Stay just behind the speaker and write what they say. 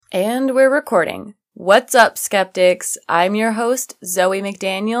And we're recording. What's up, skeptics? I'm your host, Zoe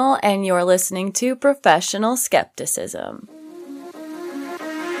McDaniel, and you're listening to Professional Skepticism.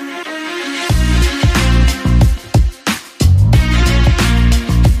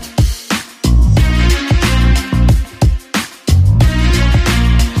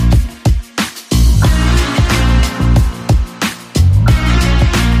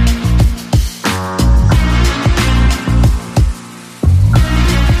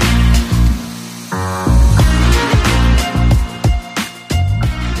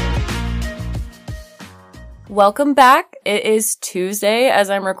 Welcome back. It is Tuesday as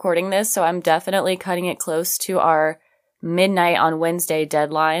I'm recording this, so I'm definitely cutting it close to our midnight on Wednesday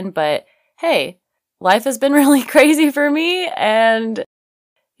deadline. But hey, life has been really crazy for me, and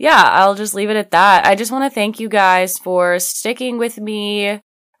yeah, I'll just leave it at that. I just want to thank you guys for sticking with me,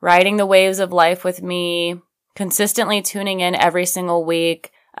 riding the waves of life with me, consistently tuning in every single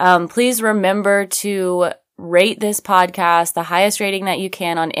week. Please remember to rate this podcast the highest rating that you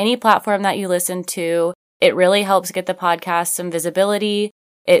can on any platform that you listen to. It really helps get the podcast some visibility.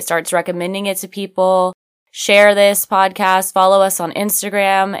 It starts recommending it to people. Share this podcast. Follow us on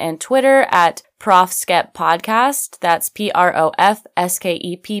Instagram and Twitter at ProfSkep Podcast. That's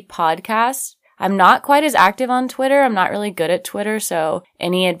ProfSkep Podcast. I'm not quite as active on Twitter. I'm not really good at Twitter, so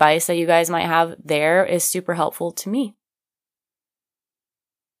any advice that you guys might have there is super helpful to me.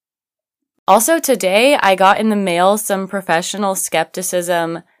 Also today, I got in the mail some Professional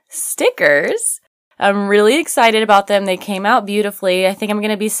Skepticism stickers. I'm really excited about them. They came out beautifully. I think I'm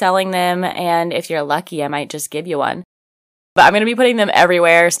going to be selling them, and if you're lucky, I might just give you one. But I'm going to be putting them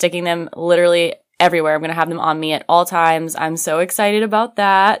everywhere, sticking them literally everywhere. I'm going to have them on me at all times. I'm so excited about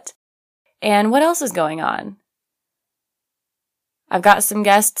that. And what else is going on? I've got some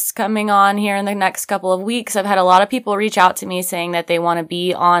guests coming on here in the next couple of weeks. I've had a lot of people reach out to me saying that they want to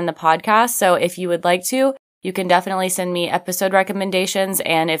be on the podcast. So if you would like to, you can definitely send me episode recommendations.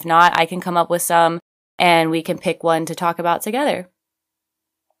 And if not, I can come up with some and we can pick one to talk about together.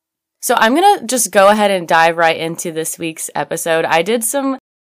 So I'm going to just go ahead and dive right into this week's episode. I did some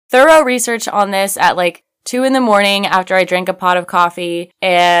thorough research on this at like 2 a.m. after I drank a pot of coffee,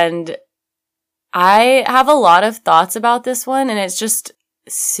 and I have a lot of thoughts about this one, and it's just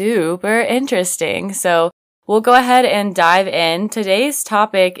super interesting. So we'll go ahead and dive in. Today's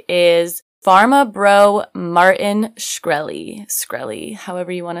topic is Pharma bro Martin Shkreli. Shkreli,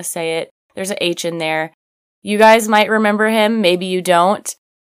 however you want to say it. There's an H in there. You guys might remember him. Maybe you don't.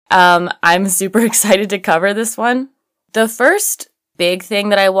 I'm super excited to cover this one. The first big thing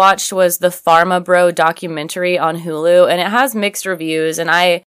that I watched was the Pharma Bro documentary on Hulu, and it has mixed reviews, and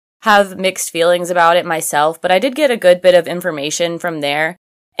I have mixed feelings about it myself, but I did get a good bit of information from there.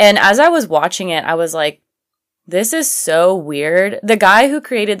 And as I was watching it, I was like, this is so weird. The guy who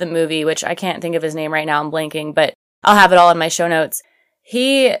created the movie, which I can't think of his name right now, I'm blanking, but I'll have it all in my show notes.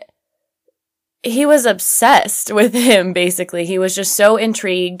 He was obsessed with him, basically. He was just so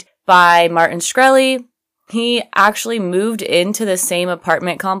intrigued by Martin Shkreli. He actually moved into the same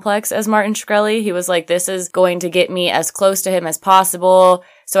apartment complex as Martin Shkreli. He was like, this is going to get me as close to him as possible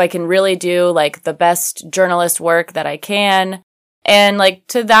so I can really do like the best journalist work that I can. And like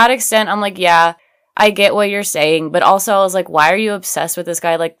to that extent, I'm like, yeah, I get what you're saying. But also I was like, why are you obsessed with this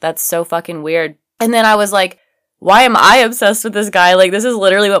guy? Like, that's so fucking weird. And then I was like, why am I obsessed with this guy? Like, this is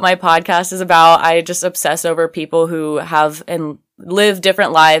literally what my podcast is about. I just obsess over people who have and live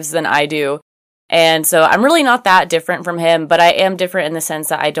different lives than I do. And so I'm really not that different from him, but I am different in the sense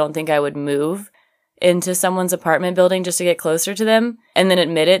that I don't think I would move into someone's apartment building just to get closer to them and then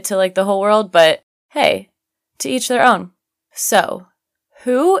admit it to like the whole world. But hey, to each their own. So,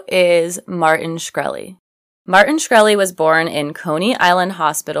 who is Martin Shkreli? Martin Shkreli was born in Coney Island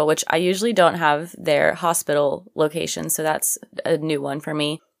Hospital, which I usually don't have their hospital location, so that's a new one for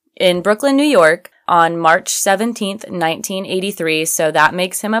me, in Brooklyn, New York, on March 17th, 1983, so that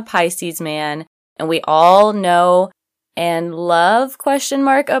makes him a Pisces man, and we all know and love,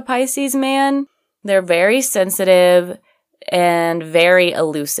 a Pisces man. They're very sensitive and very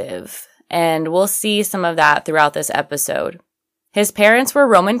elusive, and we'll see some of that throughout this episode. His parents were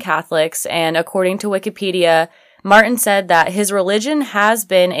Roman Catholics, and according to Wikipedia, Martin said that his religion has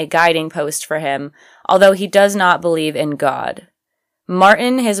been a guiding post for him, although he does not believe in God.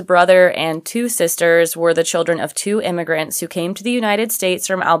 Martin, his brother, and 2 sisters were the children of 2 immigrants who came to the United States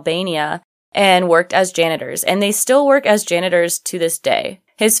from Albania and worked as janitors, and they still work as janitors to this day.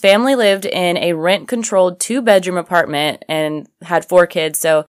 His family lived in a rent-controlled 2-bedroom apartment and had 4 kids,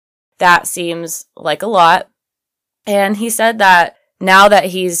 so that seems like a lot. And he said that now that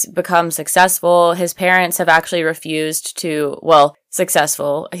he's become successful, his parents have actually refused to, well,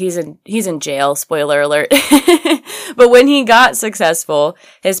 successful. He's in jail, spoiler alert. But when he got successful,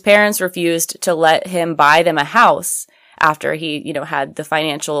 his parents refused to let him buy them a house after he, had the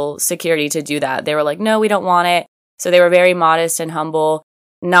financial security to do that. They were like, no, we don't want it. So they were very modest and humble,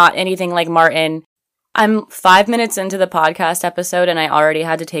 not anything like Martin. I'm 5 minutes into the podcast episode and I already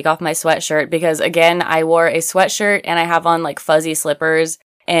had to take off my sweatshirt because, again, I wore a sweatshirt and I have on like fuzzy slippers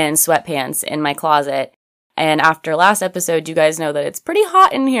and sweatpants in my closet. And after last episode, you guys know that it's pretty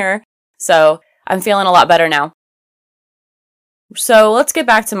hot in here. So I'm feeling a lot better now. So let's get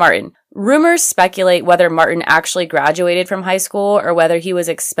back to Martin. Rumors speculate whether Martin actually graduated from high school or whether he was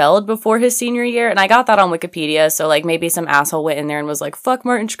expelled before his senior year. And I got that on Wikipedia. So like maybe some asshole went in there and was like, fuck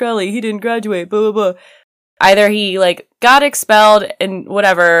Martin Shkreli, he didn't graduate, blah, blah, blah. Either he like got expelled and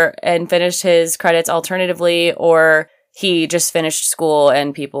whatever and finished his credits alternatively, or he just finished school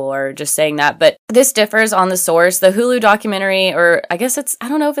and people are just saying that. But this differs on the source. The Hulu documentary, or I guess it's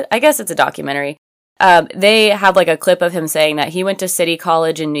a documentary. They have like a clip of him saying that he went to City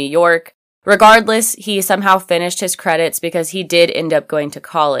College in New York. Regardless, he somehow finished his credits because he did end up going to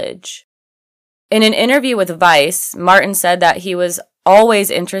college. In an interview with Vice, Martin said that he was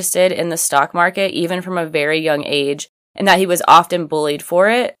always interested in the stock market, even from a very young age, and that he was often bullied for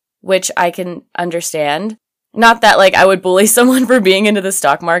it, which I can understand. Not that like I would bully someone for being into the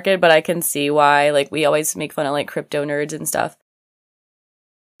stock market, but I can see why. Like we always make fun of like crypto nerds and stuff.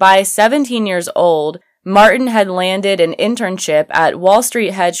 By 17 years old, Martin had landed an internship at Wall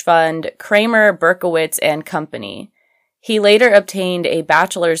Street hedge fund Kramer, Berkowitz and Company. He later obtained a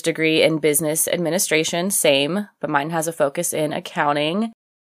bachelor's degree in business administration, same, but mine has a focus in accounting.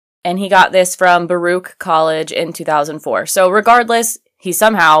 And he got this from Baruch College in 2004. So regardless, he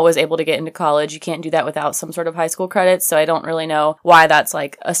somehow was able to get into college. You can't do that without some sort of high school credits, so I don't really know why that's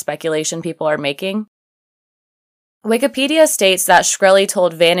like a speculation people are making. Wikipedia states that Shkreli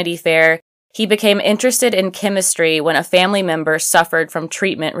told Vanity Fair he became interested in chemistry when a family member suffered from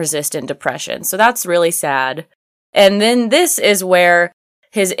treatment-resistant depression. So that's really sad. And then this is where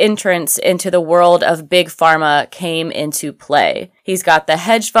his entrance into the world of big pharma came into play. He's got the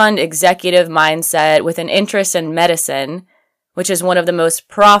hedge fund executive mindset with an interest in medicine, which is one of the most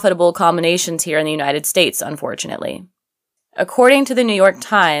profitable combinations here in the United States, unfortunately. According to the New York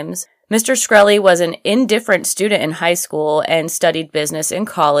Times, Mr. Shkreli was an indifferent student in high school and studied business in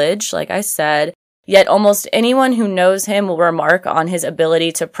college, like I said, yet almost anyone who knows him will remark on his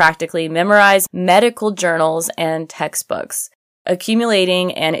ability to practically memorize medical journals and textbooks,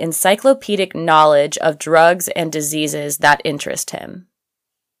 accumulating an encyclopedic knowledge of drugs and diseases that interest him.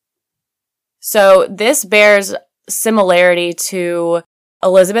 So this bears similarity to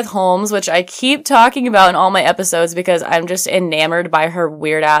Elizabeth Holmes, which I keep talking about in all my episodes because I'm just enamored by her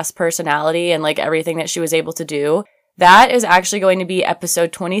weird-ass personality and like everything that she was able to do. That is actually going to be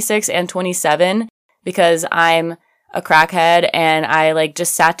episode 26 and 27 because I'm a crackhead and I like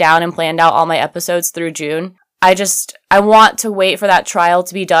just sat down and planned out all my episodes through June. I want to wait for that trial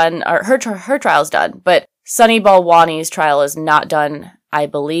to be done, or her trial's done, but Sunny Balwani's trial is not done, I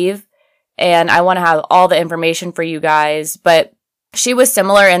believe. And I want to have all the information for you guys, but she was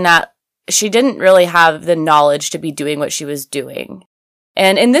similar in that she didn't really have the knowledge to be doing what she was doing.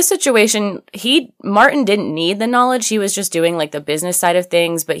 And in this situation, Martin didn't need the knowledge. He was just doing like the business side of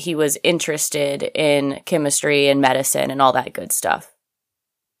things, but he was interested in chemistry and medicine and all that good stuff.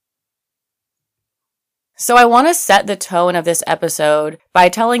 So I want to set the tone of this episode by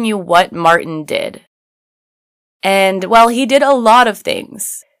telling you what Martin did. And well, he did a lot of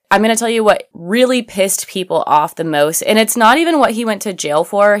things. I'm going to tell you what really pissed people off the most. And it's not even what he went to jail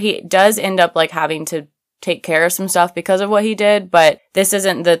for. He does end up like having to take care of some stuff because of what he did, but this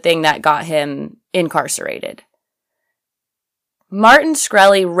isn't the thing that got him incarcerated. Martin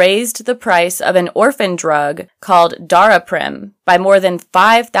Shkreli raised the price of an orphan drug called Daraprim by more than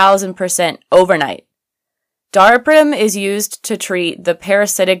 5,000% overnight. Daraprim is used to treat the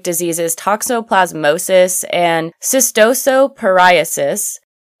parasitic diseases toxoplasmosis and cystosoporiasis,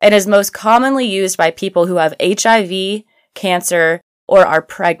 and is most commonly used by people who have HIV, cancer, or are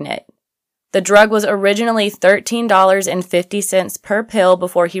pregnant. The drug was originally $13.50 per pill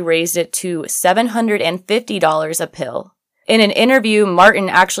before he raised it to $750 a pill. In an interview, Martin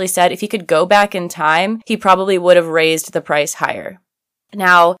actually said if he could go back in time, he probably would have raised the price higher.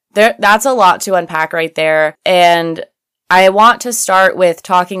 Now, that's a lot to unpack right there, and I want to start with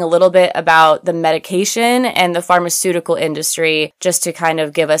talking a little bit about the medication and the pharmaceutical industry, just to kind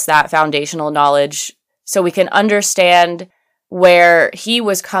of give us that foundational knowledge so we can understand where he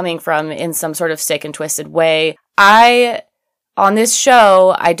was coming from in some sort of sick and twisted way. On this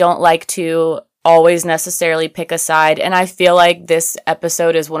show, I don't like to always necessarily pick a side. And I feel like this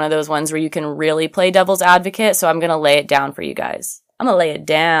episode is one of those ones where you can really play devil's advocate. So I'm going to lay it down for you guys. I'm going to lay it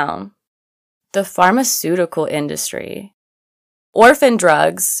down. The pharmaceutical industry. Orphan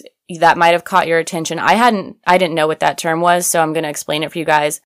drugs, that might have caught your attention. I didn't know what that term was, so I'm going to explain it for you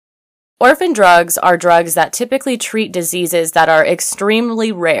guys. Orphan drugs are drugs that typically treat diseases that are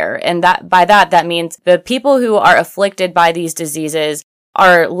extremely rare. And that means the people who are afflicted by these diseases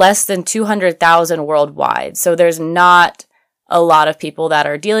are less than 200,000 worldwide. So there's not a lot of people that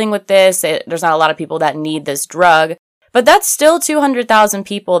are dealing with this. There's not a lot of people that need this drug. But that's still 200,000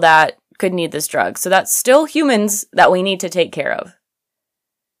 people that could need this drug. So that's still humans that we need to take care of.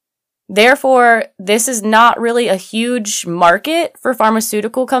 Therefore, this is not really a huge market for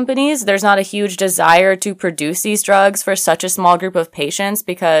pharmaceutical companies. There's not a huge desire to produce these drugs for such a small group of patients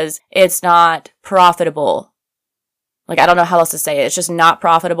because it's not profitable. Like, I don't know how else to say it. It's just not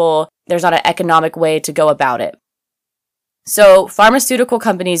profitable. There's not an economic way to go about it. So pharmaceutical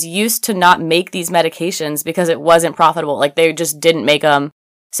companies used to not make these medications because it wasn't profitable. Like, they just didn't make them.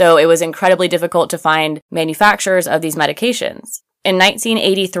 So it was incredibly difficult to find manufacturers of these medications. In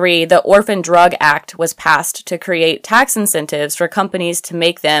 1983, the Orphan Drug Act was passed to create tax incentives for companies to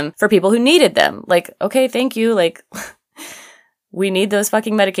make them for people who needed them. Like, okay, thank you. Like, we need those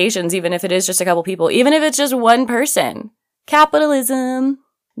fucking medications, even if it is just a couple people, even if it's just one person. Capitalism.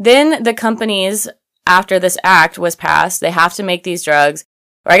 Then the companies, after this act was passed, they have to make these drugs.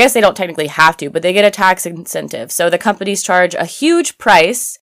 Or I guess they don't technically have to, but they get a tax incentive. So the companies charge a huge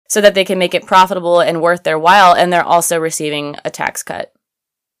price so that they can make it profitable and worth their while, and they're also receiving a tax cut.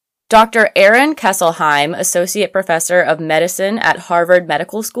 Dr. Aaron Kesselheim, associate professor of medicine at Harvard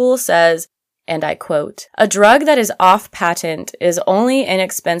Medical School, says, and I quote, "A drug that is off patent is only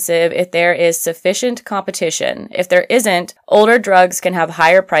inexpensive if there is sufficient competition. If there isn't, older drugs can have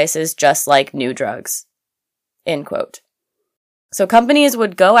higher prices just like new drugs." End quote. So companies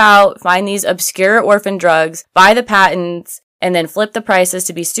would go out, find these obscure orphan drugs, buy the patents, and then flip the prices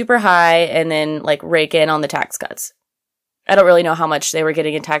to be super high and then like rake in on the tax cuts. I don't really know how much they were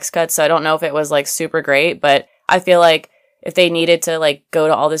getting in tax cuts, so I don't know if it was like super great, but I feel like if they needed to like go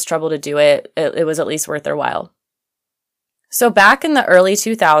to all this trouble to do it, it was at least worth their while. So back in the early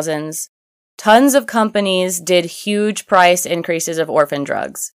 2000s, tons of companies did huge price increases of orphan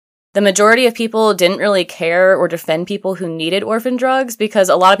drugs. The majority of people didn't really care or defend people who needed orphan drugs because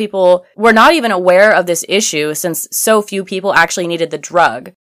a lot of people were not even aware of this issue since so few people actually needed the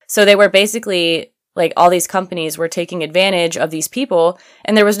drug. So they were basically, like, all these companies were taking advantage of these people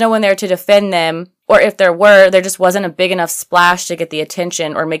and there was no one there to defend them. Or if there were, there just wasn't a big enough splash to get the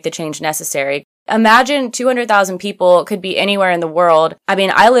attention or make the change necessary. Imagine 200,000 people could be anywhere in the world. I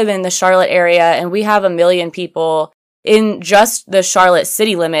mean, I live in the Charlotte area and we have 1 million people in just the Charlotte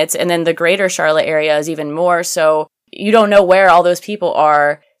city limits, and then the greater Charlotte area is even more, so you don't know where all those people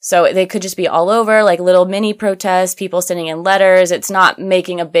are. So they could just be all over, like little mini protests, people sending in letters. It's not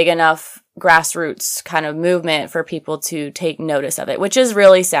making a big enough grassroots kind of movement for people to take notice of it, which is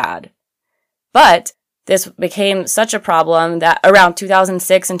really sad. But this became such a problem that around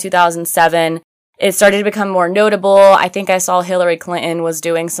 2006 and 2007, it started to become more notable. I think I saw Hillary Clinton was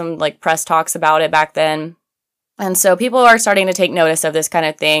doing some like press talks about it back then. And so people are starting to take notice of this kind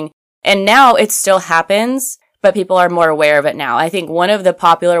of thing. And now it still happens, but people are more aware of it now. I think one of the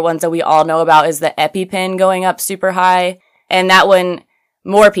popular ones that we all know about is the EpiPen going up super high. And that one,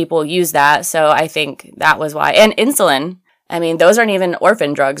 more people use that. So I think that was why. And insulin. I mean, those aren't even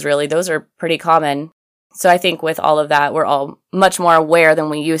orphan drugs, really. Those are pretty common. So I think with all of that, we're all much more aware than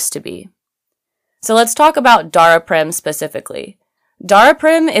we used to be. So let's talk about Daraprim specifically.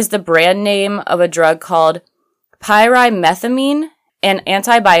 Daraprim is the brand name of a drug called pyrimethamine, an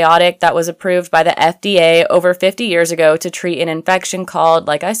antibiotic that was approved by the FDA over 50 years ago to treat an infection called,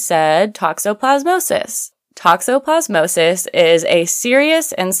 like I said, toxoplasmosis. Toxoplasmosis is a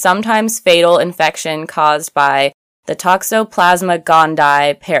serious and sometimes fatal infection caused by the Toxoplasma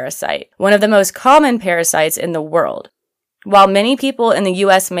gondii parasite, one of the most common parasites in the world. While many people in the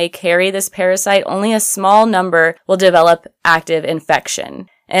US may carry this parasite, only a small number will develop active infection.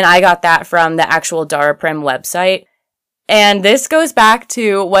 And I got that from the actual Daraprim website. And this goes back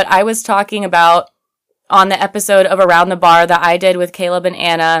to what I was talking about on the episode of Around the Bar that I did with Caleb and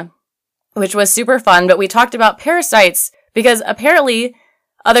Anna, which was super fun. But we talked about parasites because apparently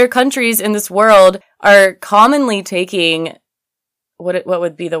other countries in this world are commonly taking, what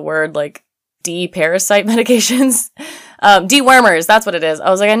would be the word, like de-parasite medications. Dewormers, that's what it is.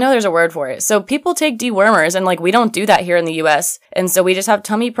 I was like, I know there's a word for it. So people take dewormers, and like we don't do that here in the US. And so we just have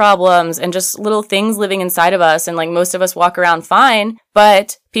tummy problems and just little things living inside of us. And like most of us walk around fine,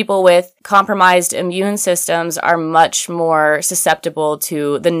 but people with compromised immune systems are much more susceptible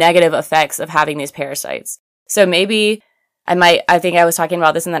to the negative effects of having these parasites. So maybe I think I was talking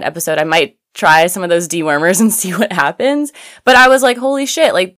about this in that episode, I might try some of those dewormers and see what happens. But I was like, holy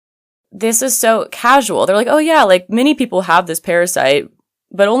shit, like, this is so casual. They're like, oh yeah, like many people have this parasite,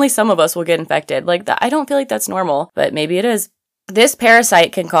 but only some of us will get infected. Like I don't feel like that's normal, but maybe it is. This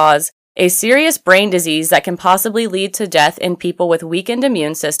parasite can cause a serious brain disease that can possibly lead to death in people with weakened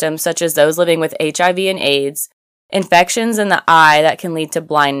immune systems, such as those living with HIV and AIDS, infections in the eye that can lead to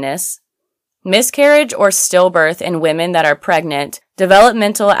blindness, miscarriage or stillbirth in women that are pregnant,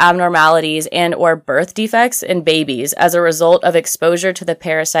 developmental abnormalities and or birth defects in babies as a result of exposure to the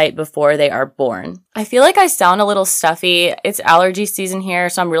parasite before they are born. I feel like I sound a little stuffy. It's allergy season here,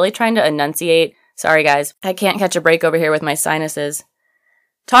 so I'm really trying to enunciate. Sorry guys, I can't catch a break over here with my sinuses.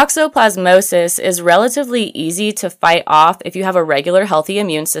 Toxoplasmosis is relatively easy to fight off if you have a regular healthy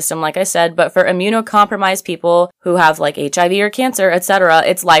immune system, like I said, but for immunocompromised people who have like HIV or cancer, etc.,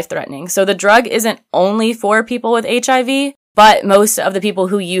 it's life-threatening. So the drug isn't only for people with HIV, but most of the people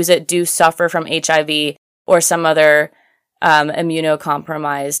who use it do suffer from HIV or some other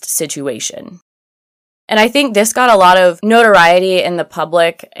immunocompromised situation. And I think this got a lot of notoriety in the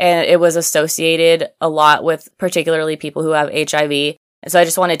public, and it was associated a lot with particularly people who have HIV. And so I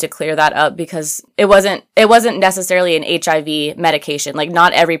just wanted to clear that up because it wasn't necessarily an HIV medication. Like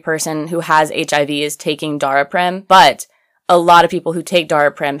not every person who has HIV is taking Daraprim, but a lot of people who take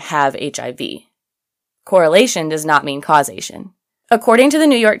Daraprim have HIV. Correlation does not mean causation. According to the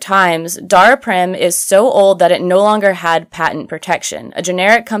New York Times, Daraprim is so old that it no longer had patent protection. A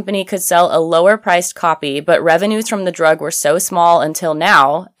generic company could sell a lower-priced copy, but revenues from the drug were so small until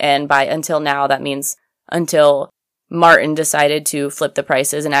now, and by until now, that means until Martin decided to flip the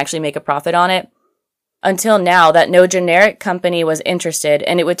prices and actually make a profit on it. Until now, that no generic company was interested,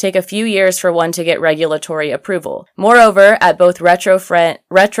 and it would take a few years for one to get regulatory approval. Moreover, at both Retrofin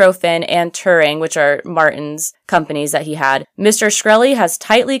and Turing, which are Martin's companies that he had, Mr. Shkreli has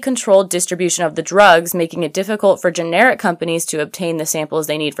tightly controlled distribution of the drugs, making it difficult for generic companies to obtain the samples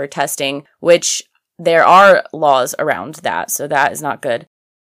they need for testing, which there are laws around that, so that is not good.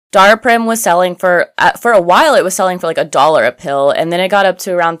 Daraprim was selling for a while, it was selling for like $1 a pill, and then it got up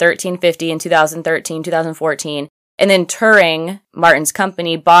to around $13.50 in 2013, 2014. And then Turing, Martin's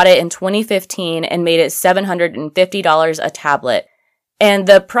company, bought it in 2015 and made it $750 a tablet. And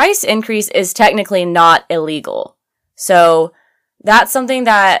the price increase is technically not illegal. So that's something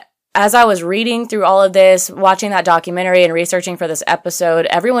that, as I was reading through all of this, watching that documentary and researching for this episode,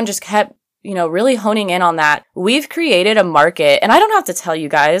 everyone just kept really honing in on that. We've created a market, and I don't have to tell you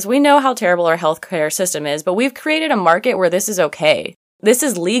guys, we know how terrible our healthcare system is, but we've created a market where this is okay. This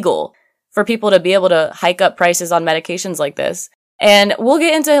is legal for people to be able to hike up prices on medications like this. And we'll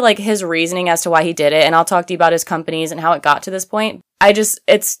get into like his reasoning as to why he did it, and I'll talk to you about his companies and how it got to this point.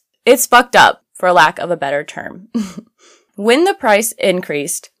 It's fucked up, for lack of a better term. When the price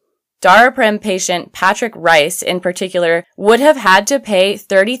increased, Daraprim patient Patrick Rice, in particular, would have had to pay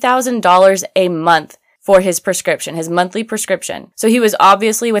 $30,000 a month for his prescription, his monthly prescription. So he was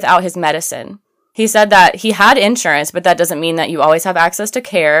obviously without his medicine. He said that he had insurance, but that doesn't mean that you always have access to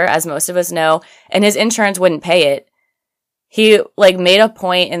care, as most of us know, and his insurance wouldn't pay it. He, made a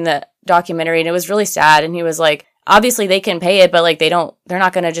point in the documentary, and it was really sad, and he was like, obviously they can pay it, but, they're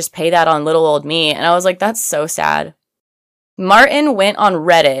not gonna just pay that on little old me. And I was like, that's so sad. Martin went on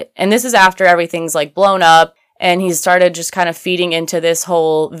Reddit, and this is after everything's blown up, and he started just kind of feeding into this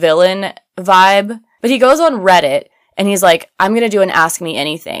whole villain vibe. But he goes on Reddit, and he's like, I'm going to do an Ask Me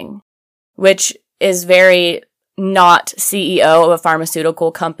Anything, which is very not CEO of a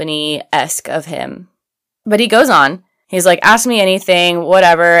pharmaceutical company-esque of him. But he goes on, he's like, ask me anything,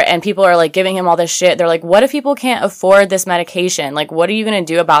 whatever, and people are giving him all this shit. They're like, what if people can't afford this medication? What are you going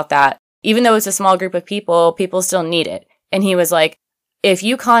to do about that? Even though it's a small group of people, people still need it. And he was like, if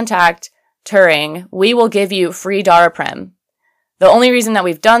you contact Turing, we will give you free Daraprim. The only reason that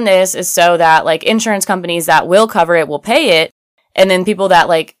we've done this is so that insurance companies that will cover it will pay it. And then people that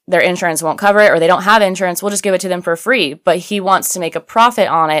their insurance won't cover it or they don't have insurance, we'll just give it to them for free. But he wants to make a profit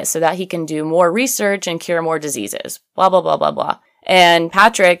on it so that he can do more research and cure more diseases. Blah, blah, blah, blah, blah. And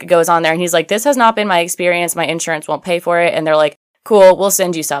Patrick goes on there and he's like, this has not been my experience. My insurance won't pay for it. And they're like, cool, we'll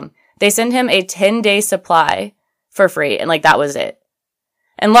send you some. They send him a 10-day supply for free, and that was it.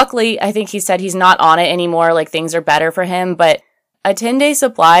 And luckily, I think he said he's not on it anymore, things are better for him, but A 10-day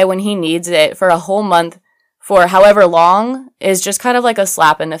supply when he needs it for a whole month for however long is just kind of like a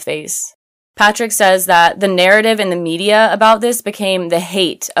slap in the face. Patrick says that the narrative in the media about this became the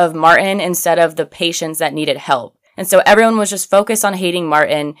hate of Martin instead of the patients that needed help. And so everyone was just focused on hating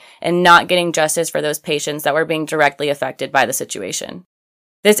Martin and not getting justice for those patients that were being directly affected by the situation.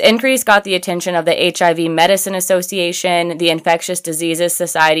 This increase got the attention of the HIV Medicine Association, the Infectious Diseases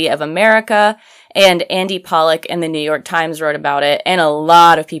Society of America, and Andy Pollack in the New York Times wrote about it, and a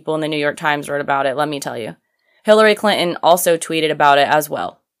lot of people in the New York Times wrote about it, let me tell you. Hillary Clinton also tweeted about it as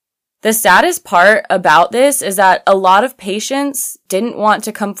well. The saddest part about this is that a lot of patients didn't want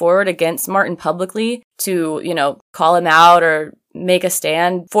to come forward against Martin publicly to, call him out or make a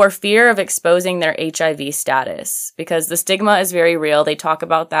stand for fear of exposing their HIV status, because the stigma is very real. They talk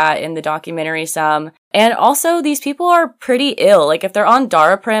about that in the documentary some. And also, these people are pretty ill. Like, if they're on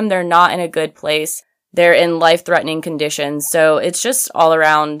Daraprim, they're not in a good place. They're in life-threatening conditions. So it's just all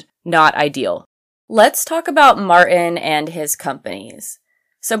around not ideal. Let's talk about Martin and his companies.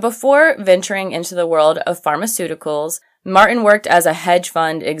 So before venturing into the world of pharmaceuticals, Martin worked as a hedge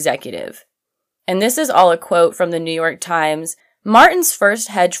fund executive. And this is all a quote from the New York Times. Martin's first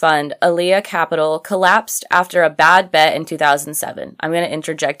hedge fund, Alea Capital, collapsed after a bad bet in 2007. I'm going to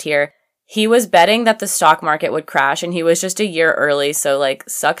interject here. He was betting that the stock market would crash, and he was just a year early, so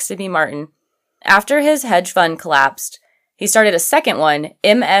sucks to be Martin. After his hedge fund collapsed, he started a second one,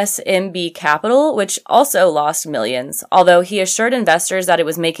 MSMB Capital, which also lost millions, although he assured investors that it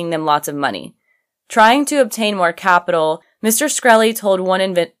was making them lots of money. Trying to obtain more capital, Mr. Shkreli told one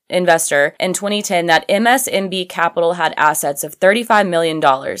investor in 2010 that MSMB Capital had assets of $35 million.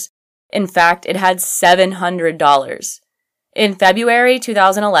 In fact, it had $700. In February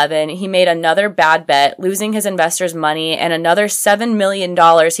 2011, he made another bad bet, losing his investors' money and another $7 million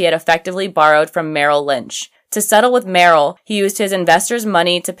he had effectively borrowed from Merrill Lynch. To settle with Merrill, he used his investors'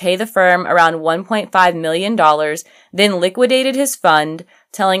 money to pay the firm around $1.5 million, then liquidated his fund,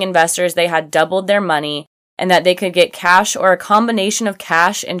 telling investors they had doubled their money and that they could get cash or a combination of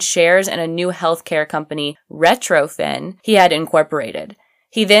cash and shares in a new healthcare company, Retrofin, he had incorporated.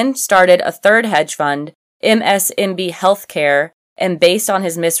 He then started a third hedge fund, MSMB Healthcare, and based on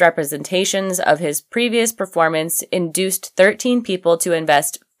his misrepresentations of his previous performance, induced 13 people to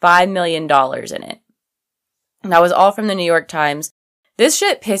invest $5 million in it. And that was all from the New York Times. This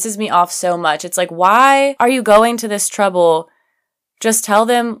shit pisses me off so much. It's why are you going to this trouble? Just tell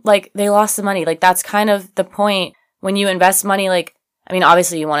them, they lost the money. That's kind of the point when you invest money.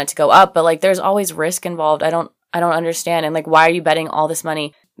 Obviously you want it to go up, but there's always risk involved. I don't understand. And why are you betting all this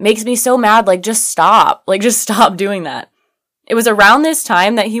money? Makes me so mad. Just stop. Just stop doing that. It was around this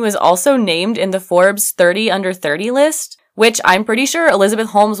time that he was also named in the Forbes 30 under 30 list, which I'm pretty sure Elizabeth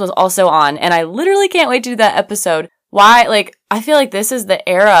Holmes was also on. And I literally can't wait to do that episode. Why? I feel this is the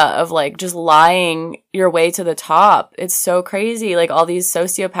era of just lying your way to the top. It's so crazy. All these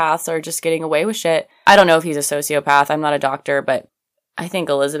sociopaths are just getting away with shit. I don't know if he's a sociopath. I'm not a doctor, but I think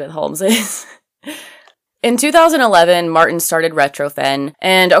Elizabeth Holmes is. In 2011, Martin started Retrofin,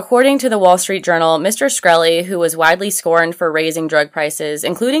 and according to the Wall Street Journal, Mr. Shkreli, who was widely scorned for raising drug prices,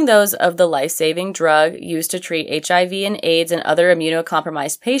 including those of the life-saving drug used to treat HIV and AIDS and other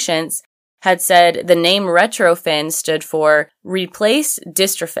immunocompromised patients, had said the name Retrofin stood for Replace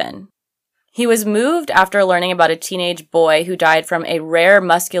Dystrophin. He was moved after learning about a teenage boy who died from a rare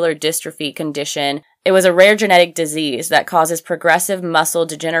muscular dystrophy condition. It was a rare genetic disease that causes progressive muscle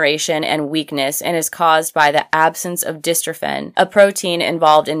degeneration and weakness and is caused by the absence of dystrophin, a protein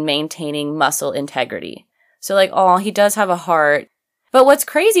involved in maintaining muscle integrity. So he does have a heart. But what's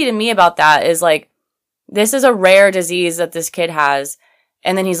crazy to me about that is this is a rare disease that this kid has.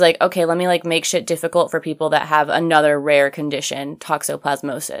 And then he's okay, let me make shit difficult for people that have another rare condition,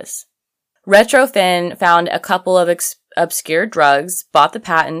 toxoplasmosis. Retrofin found a couple of obscure drugs, bought the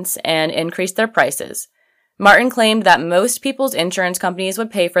patents, and increased their prices. Martin claimed that most people's insurance companies would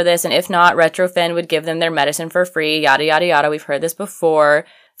pay for this, and if not, Retrofin would give them their medicine for free, yada, yada, yada. We've heard this before.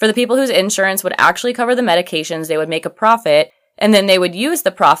 For the people whose insurance would actually cover the medications, they would make a profit, and then they would use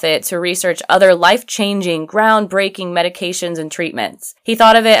the profit to research other life-changing, groundbreaking medications and treatments. He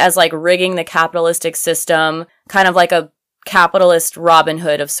thought of it as rigging the capitalistic system, kind of like a capitalist Robin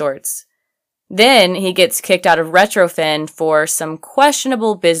Hood of sorts. Then he gets kicked out of Retrofin for some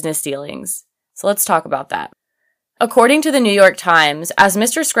questionable business dealings. So let's talk about that. According to the New York Times, as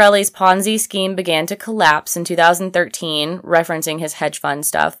Mr. Shkreli's Ponzi scheme began to collapse in 2013, referencing his hedge fund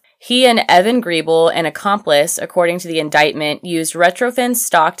stuff, he and Evan Griebel, an accomplice, according to the indictment, used Retrofin's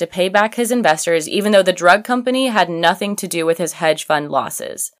stock to pay back his investors even though the drug company had nothing to do with his hedge fund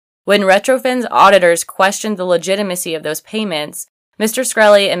losses. When Retrofin's auditors questioned the legitimacy of those payments, Mr.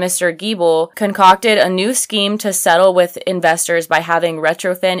 Shkreli and Mr. Giebel concocted a new scheme to settle with investors by having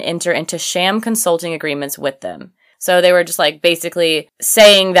Retrofin enter into sham consulting agreements with them. So they were just like basically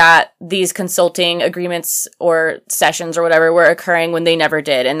saying that these consulting agreements or sessions or whatever were occurring when they never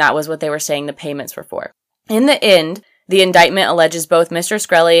did. And that was what they were saying the payments were for. In the end, the indictment alleges both Mr.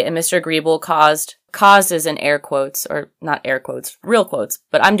 Shkreli and Mr. Giebel caused is in air quotes, or not air quotes, real quotes,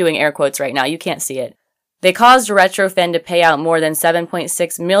 but I'm doing air quotes right now. You can't see it. They caused Retrofin to pay out more than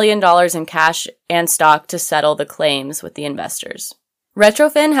 $7.6 million in cash and stock to settle the claims with the investors.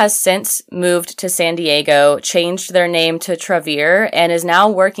 Retrofin has since moved to San Diego, changed their name to Travere, and is now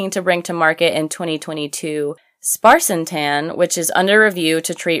working to bring to market in 2022 Sparsentan, which is under review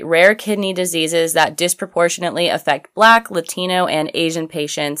to treat rare kidney diseases that disproportionately affect Black, Latino, and Asian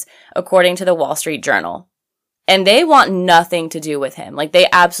patients, according to the Wall Street Journal. And they want nothing to do with him. Like, they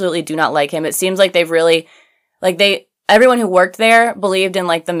absolutely do not like him. It seems like they've really, everyone who worked there believed in,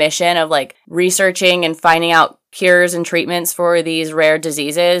 the mission of, researching and finding out cures and treatments for these rare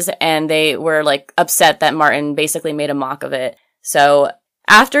diseases, and they were, upset that Martin basically made a mock of it. So,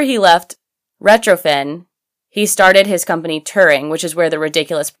 after he left Retrofin, he started his company Turing, which is where the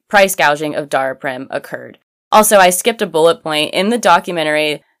ridiculous price gouging of Daraprim occurred. Also, I skipped a bullet point. In the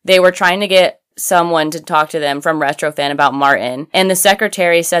documentary, they were trying to get someone to talk to them from Retrofin about Martin, and the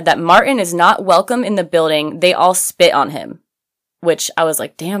secretary said that Martin is not welcome in the building. They all spit on him, which I was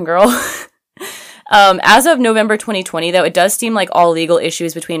like, damn, girl. As of November 2020, though, it does seem like all legal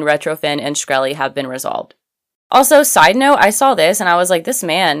issues between Retrofin and Shkreli have been resolved. Also, side note, I saw this and I was like, this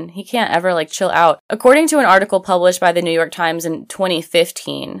man, he can't ever chill out. According to an article published by the New York Times in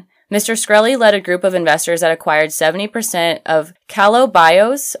 2015, Mr. Shkreli led a group of investors that acquired 70% of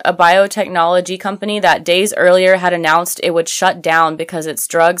Calobios, a biotechnology company that days earlier had announced it would shut down because its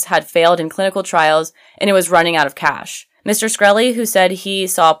drugs had failed in clinical trials and it was running out of cash. Mr. Shkreli, who said he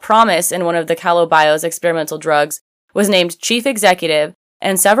saw promise in one of the Calobios experimental drugs, was named chief executive,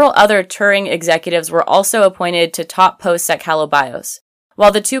 and several other Turing executives were also appointed to top posts at Calobios.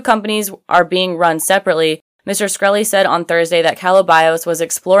 While the two companies are being run separately, Mr. Shkreli said on Thursday that Calobios was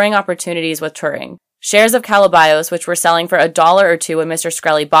exploring opportunities with Turing. Shares of Calobios, which were selling for $1 or $2 when Mr.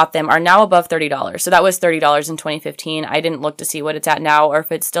 Shkreli bought them, are now above $30. So that was $30 in 2015. I didn't look to see what it's at now or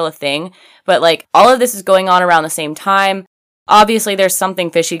if it's still a thing. But all of this is going on around the same time. Obviously, there's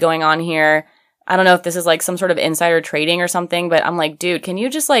something fishy going on here. I don't know if this is some sort of insider trading or something, but I'm like, dude, can you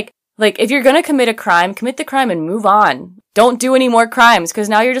just if you're gonna commit a crime, commit the crime and move on. Don't do any more crimes, because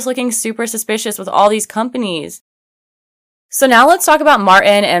now you're just looking super suspicious with all these companies. So now let's talk about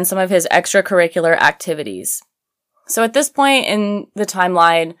Martin and some of his extracurricular activities. So at this point in the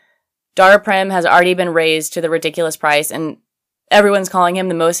timeline, Daraprim has already been raised to the ridiculous price, and everyone's calling him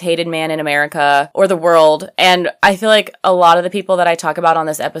the most hated man in America or the world. And I feel like a lot of the people that I talk about on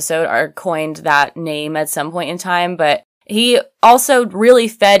this episode are coined that name at some point in time, but he also really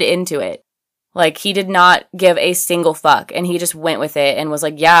fed into it. He did not give a single fuck, and he just went with it and was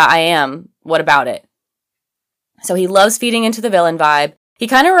like, yeah, I am. What about it? So he loves feeding into the villain vibe. He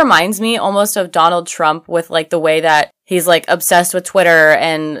kind of reminds me almost of Donald Trump with the way that he's obsessed with Twitter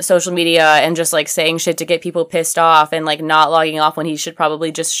and social media and just saying shit to get people pissed off and not logging off when he should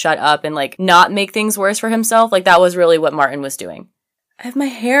probably just shut up and not make things worse for himself. That was really what Martin was doing. I have my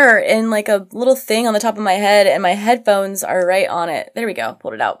hair in a little thing on the top of my head and my headphones are right on it. There we go.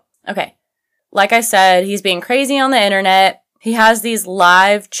 Pulled it out. Okay. Like I said, he's being crazy on the internet. He has these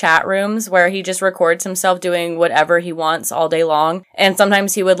live chat rooms where he just records himself doing whatever he wants all day long. And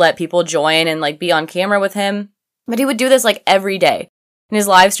sometimes he would let people join and be on camera with him. But he would do this every day. And his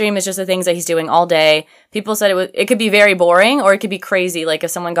live stream is just the things that he's doing all day. People said it could be very boring or it could be crazy. If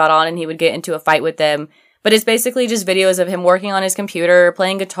someone got on and he would get into a fight with them. But it's basically just videos of him working on his computer,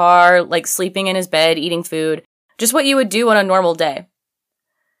 playing guitar, sleeping in his bed, eating food. Just what you would do on a normal day.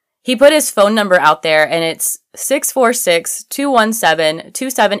 He put his phone number out there, and it's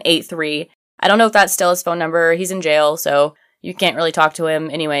 646-217-2783. I don't know if that's still his phone number. He's in jail, so you can't really talk to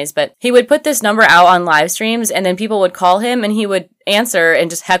him anyways. But he would put this number out on live streams, and then people would call him, and he would answer and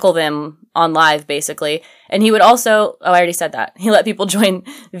just heckle them on live, basically. And he would also... Oh, I already said that. He let people join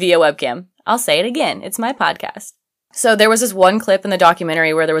via webcam. I'll say it again. It's my podcast. So there was this one clip in the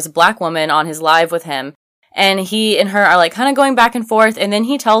documentary where there was a Black woman on his live with him. And he and her are kind of going back and forth. And then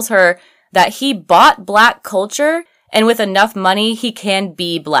he tells her that he bought Black culture and with enough money, he can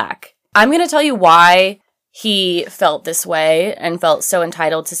be Black. I'm going to tell you why he felt this way and felt so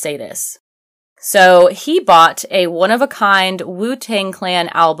entitled to say this. So he bought a one-of-a-kind Wu-Tang Clan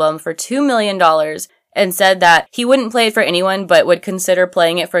album for $2 million and said that he wouldn't play it for anyone, but would consider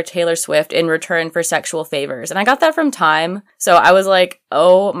playing it for Taylor Swift in return for sexual favors. And I got that from Time. So I was like,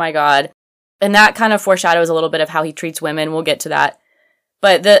 oh my God. And that kind of foreshadows a little bit of how he treats women. We'll get to that.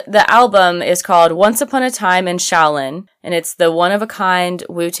 But the album is called Once Upon a Time in Shaolin, and it's the one-of-a-kind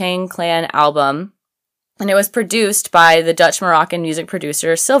Wu-Tang Clan album. And it was produced by the Dutch-Moroccan music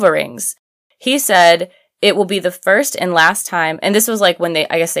producer Silver Rings. He said it will be the first and last time, and this was like when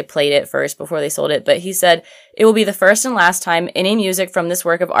I guess they played it first before they sold it, but he said it will be the first and last time any music from this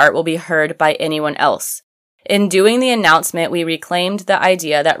work of art will be heard by anyone else. In doing the announcement, we reclaimed the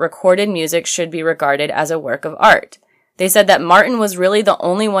idea that recorded music should be regarded as a work of art. They said that Martin was really the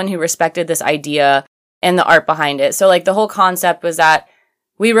only one who respected this idea and the art behind it. So like the whole concept was that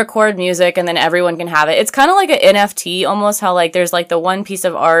we record music and then everyone can have it. It's kind of like an NFT almost, how like there's like the one piece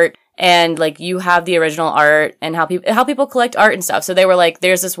of art and like you have the original art, and how people collect art and stuff. So they were like,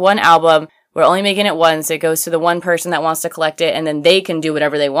 there's this one album, we're only making it once, it goes to the one person that wants to collect it, and then they can do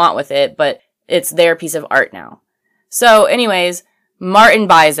whatever they want with it, but it's their piece of art now. So anyways, Martin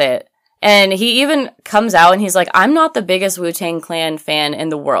buys it. And he even comes out and he's like, I'm not the biggest Wu-Tang Clan fan in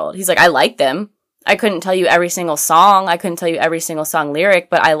the world. He's like, I like them. I couldn't tell you every single song. I couldn't tell you every single song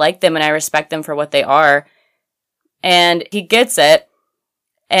lyric, but I like them and I respect them for what they are. And he gets it.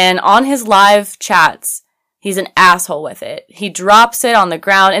 And on his live chats, he's an asshole with it. He drops it on the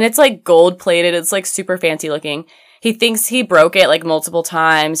ground and it's like gold plated. It's like super fancy looking. He thinks he broke it like multiple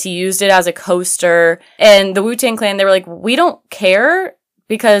times. He used it as a coaster. And the Wu-Tang Clan, they were like, we don't care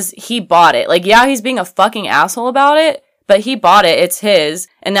because he bought it. Like, yeah, he's being a fucking asshole about it, but he bought it. It's his.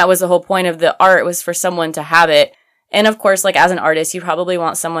 And that was the whole point of the art, was for someone to have it. And of course, like as an artist, you probably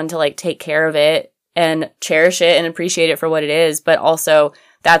want someone to like take care of it and cherish it and appreciate it for what it is. But also,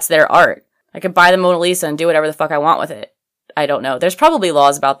 that's their art. I could buy the Mona Lisa and do whatever the fuck I want with it. I don't know. There's probably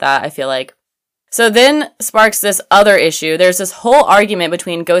laws about that, I feel like. So then sparks this other issue. There's this whole argument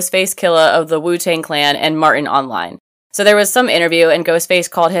between Ghostface Killah of the Wu-Tang Clan and Martin online. So there was some interview and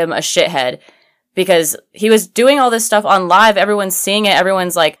Ghostface called him a shithead because he was doing all this stuff on live. Everyone's seeing it.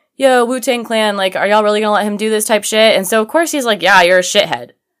 Everyone's like, yo, Wu-Tang Clan, like, are y'all really gonna let him do this type shit? And so of course he's like, yeah, you're a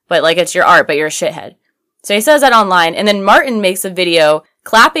shithead. But like, it's your art, but you're a shithead. So he says that online. And then Martin makes a video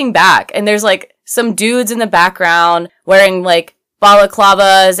clapping back. And there's like some dudes in the background wearing like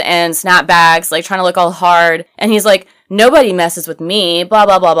balaclavas and snapbacks, like trying to look all hard. And he's like, nobody messes with me, blah,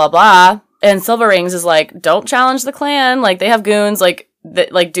 blah, blah, blah, blah. And Silver Rings is like, don't challenge the clan. Like, they have goons, like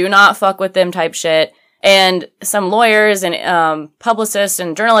do not fuck with them type shit. And some lawyers and publicists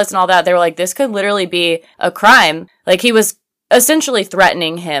and journalists and all that, they were like, this could literally be a crime. Like, he was essentially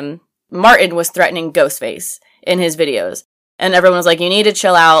threatening him. Martin was threatening Ghostface in his videos. And everyone was like, you need to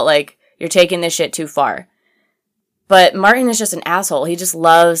chill out. Like, you're taking this shit too far. But Martin is just an asshole. He just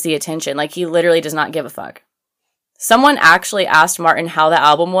loves the attention. Like, he literally does not give a fuck. Someone actually asked Martin how the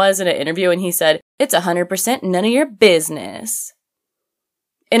album was in an interview, and he said, it's 100% none of your business.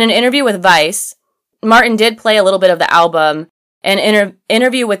 In an interview with Vice, Martin did play a little bit of the album. In an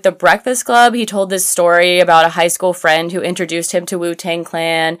interview with The Breakfast Club, he told this story about a high school friend who introduced him to Wu-Tang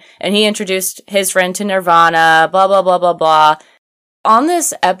Clan, and he introduced his friend to Nirvana, blah, blah, blah, blah, blah. On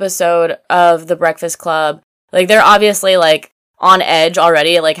this episode of The Breakfast Club, like, they're obviously, like, on edge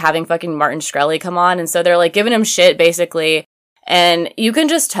already, like, having fucking Martin Shkreli come on, and so they're, like, giving him shit, basically, and you can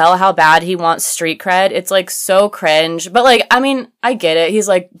just tell how bad he wants street cred. It's, like, so cringe, but, like, I mean, I get it. He's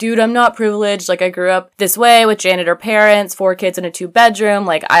like, dude, I'm not privileged, like, I grew up this way with janitor parents, 4 kids in a 2-bedroom,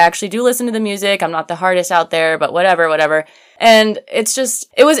 like, I actually do listen to the music, I'm not the hardest out there, but whatever, and it's just,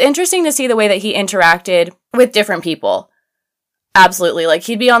 it was interesting to see the way that he interacted with different people. Absolutely, like,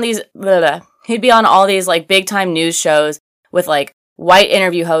 he'd be on all these, like, big-time news shows with, like, white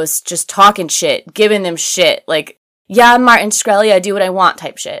interview hosts just talking shit, giving them shit, like, yeah, I'm Martin Shkreli, I do what I want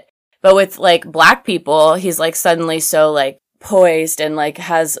type shit. But with, like, black people, he's, like, suddenly so, like, poised and, like,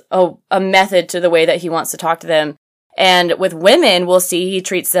 has a method to the way that he wants to talk to them. And with women, we'll see he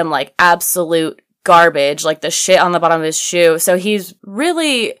treats them like absolute garbage, like the shit on the bottom of his shoe. So he's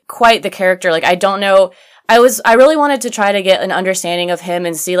really quite the character. Like, I don't know. I really wanted to try to get an understanding of him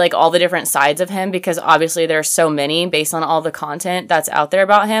and see, like, all the different sides of him, because obviously there are so many based on all the content that's out there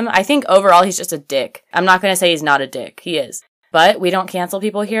about him. I think overall he's just a dick. I'm not going to say he's not a dick. He is. But we don't cancel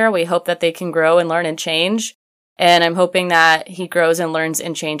people here. We hope that they can grow and learn and change. And I'm hoping that he grows and learns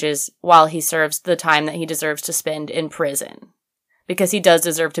and changes while he serves the time that he deserves to spend in prison. Because he does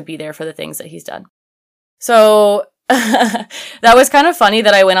deserve to be there for the things that he's done. So that was kind of funny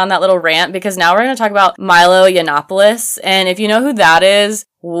that I went on that little rant, because now we're going to talk about Milo Yiannopoulos. And if you know who that is,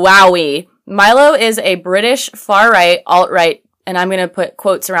 wowie. Milo is a British far-right, alt-right, and I'm going to put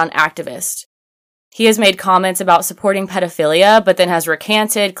quotes around activist. He has made comments about supporting pedophilia, but then has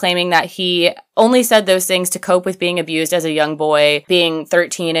recanted, claiming that he only said those things to cope with being abused as a young boy, being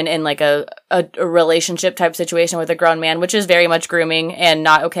 13 and in like a relationship type situation with a grown man, which is very much grooming and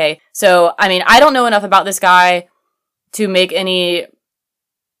not okay. So, I mean, I don't know enough about this guy to make any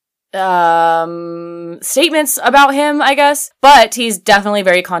statements about him, I guess, but he's definitely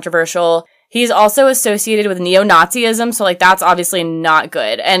very controversial. He's also associated with neo-Nazism, so, like, that's obviously not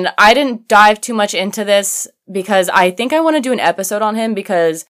good. And I didn't dive too much into this because I think I want to do an episode on him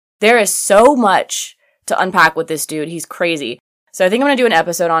because there is so much to unpack with this dude. He's crazy. So I think I'm going to do an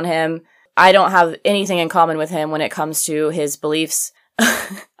episode on him. I don't have anything in common with him when it comes to his beliefs.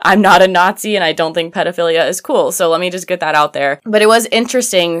 I'm not a Nazi and I don't think pedophilia is cool. So let me just get that out there. But it was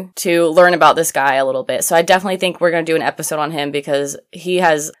interesting to learn about this guy a little bit. So I definitely think we're going to do an episode on him because he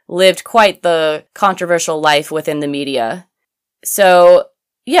has lived quite the controversial life within the media. So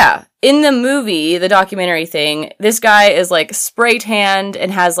yeah, in the movie, the documentary thing, this guy is like spray tanned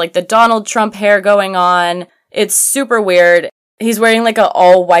and has like the Donald Trump hair going on. It's super weird. He's wearing like an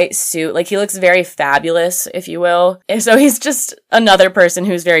all-white suit. Like, he looks very fabulous, if you will. And so he's just another person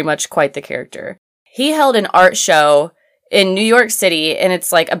who's very much quite the character. He held an art show in New York City, and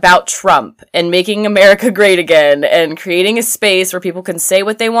it's like about Trump and making America great again and creating a space where people can say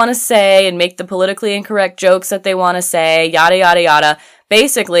what they want to say and make the politically incorrect jokes that they want to say, yada, yada, yada.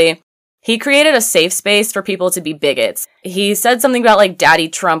 Basically, he created a safe space for people to be bigots. He said something about, like, Daddy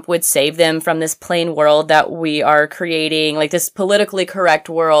Trump would save them from this plain world that we are creating, like, this politically correct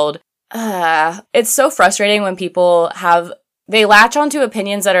world. It's so frustrating when people they latch onto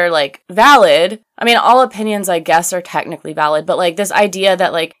opinions that are, like, valid. I mean, all opinions, I guess, are technically valid, but, like, this idea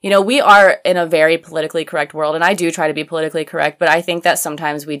that, like, you know, we are in a very politically correct world, and I do try to be politically correct, but I think that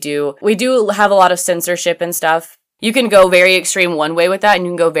sometimes we do have a lot of censorship and stuff. You can go very extreme one way with that, and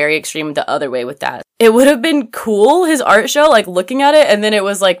you can go very extreme the other way with that. It would have been cool, his art show, like, looking at it, and then it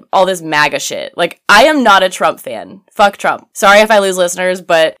was, like, all this MAGA shit. Like, I am not a Trump fan. Fuck Trump. Sorry if I lose listeners,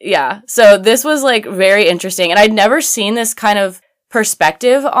 but yeah. So this was, like, very interesting, and I'd never seen this kind of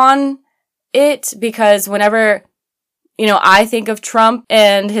perspective on it, because whenever, you know, I think of Trump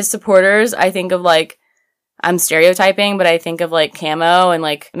and his supporters, I think of, like, I'm stereotyping, but I think of, like, camo and,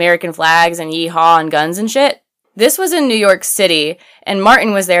 like, American flags and yeehaw and guns and shit. This was in New York City, and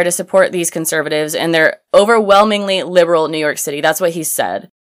Martin was there to support these conservatives in their overwhelmingly liberal New York City. That's what he said.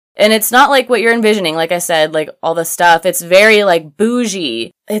 And it's not like what you're envisioning, like I said, like all the stuff. It's very like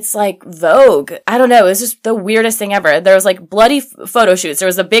bougie. It's like Vogue. I don't know. It's just the weirdest thing ever. There was like bloody photo shoots. There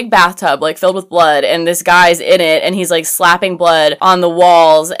was a big bathtub like filled with blood, and this guy's in it, and he's like slapping blood on the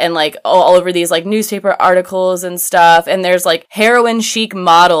walls and like all over these like newspaper articles and stuff. And there's like heroin chic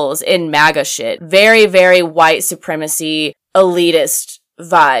models in MAGA shit. Very, very white supremacy, elitist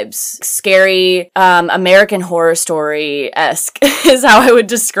vibes. Scary, American Horror Story-esque is how I would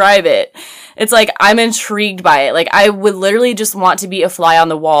describe it. It's like, I'm intrigued by it. Like, I would literally just want to be a fly on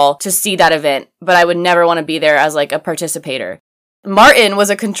the wall to see that event, but I would never want to be there as like a participator. Martin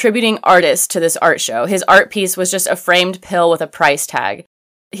was a contributing artist to this art show. His art piece was just a framed pill with a price tag.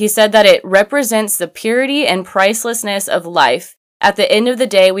 He said that it represents the purity and pricelessness of life. At the end of the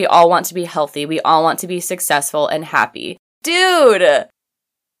day, we all want to be healthy. We all want to be successful and happy. Dude,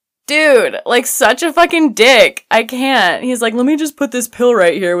 like such a fucking dick. I can't. He's like, let me just put this pill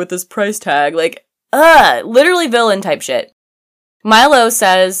right here with this price tag. Like, literally villain type shit. Milo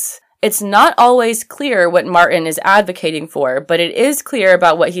says, it's not always clear what Martin is advocating for, but it is clear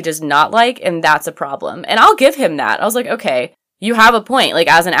about what he does not like, and that's a problem. And I'll give him that. I was like, okay, you have a point. Like,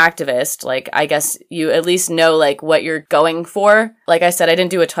 as an activist, like, I guess you at least know, like, what you're going for. Like I said, I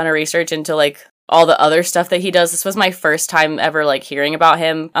didn't do a ton of research into, like, all the other stuff that he does. This was my first time ever, like, hearing about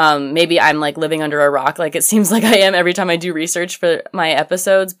him. Maybe I'm, like, living under a rock, like it seems like I am every time I do research for my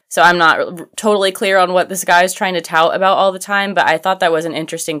episodes. So I'm not totally clear on what this guy is trying to tout about all the time, but I thought that was an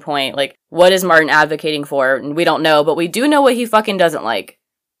interesting point. Like, what is Martin advocating for? And we don't know, but we do know what he fucking doesn't like.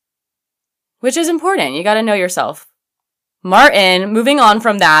 Which is important. You gotta know yourself. Martin, moving on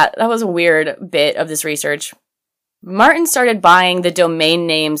from that was a weird bit of this research. Martin started buying the domain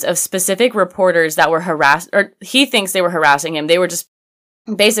names of specific reporters that were or he thinks they were harassing him. They were just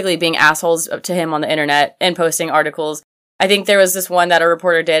basically being assholes to him on the internet and posting articles. I think there was this one that a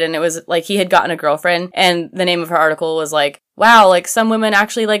reporter did, and it was like he had gotten a girlfriend, and the name of her article was like, wow, like some women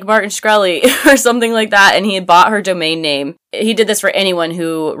actually like Martin Shkreli or something like that, and he had bought her domain name. He did this for anyone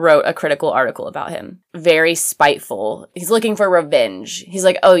who wrote a critical article about him. Very spiteful. He's looking for revenge. He's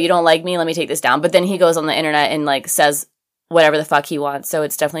like, oh, you don't like me? Let me take this down. But then he goes on the internet and like says whatever the fuck he wants, so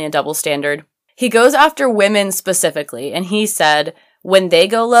it's definitely a double standard. He goes after women specifically, and he said, when they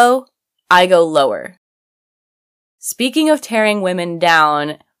go low, I go lower. Speaking of tearing women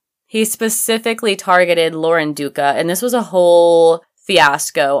down, he specifically targeted Lauren Duca, and this was a whole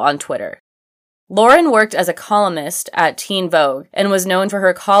fiasco on Twitter. Lauren worked as a columnist at Teen Vogue and was known for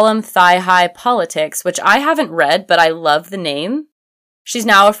her column Thigh High Politics, which I haven't read, but I love the name. She's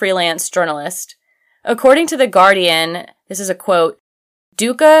now a freelance journalist. According to The Guardian, this is a quote,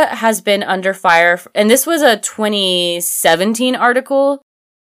 Duca has been under fire, and this was a 2017 article.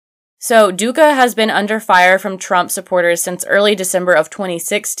 So Duca has been under fire from Trump supporters since early December of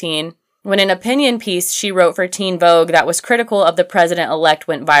 2016, when an opinion piece she wrote for Teen Vogue that was critical of the president-elect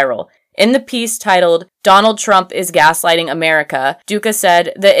went viral. In the piece titled, Donald Trump is Gaslighting America, Duca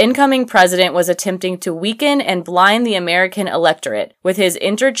said, the incoming president was attempting to weaken and blind the American electorate with his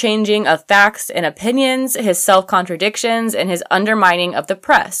interchanging of facts and opinions, his self-contradictions, and his undermining of the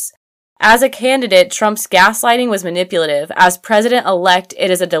press. As a candidate, Trump's gaslighting was manipulative. As president-elect, it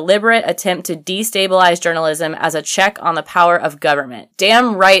is a deliberate attempt to destabilize journalism as a check on the power of government.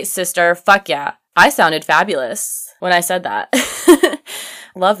 Damn right, sister. Fuck yeah. I sounded fabulous when I said that.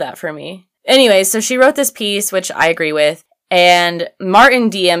 Love that for me. Anyway, so she wrote this piece, which I agree with, and Martin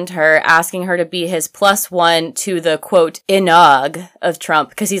DM'd her asking her to be his +1 to the, quote, enog of Trump,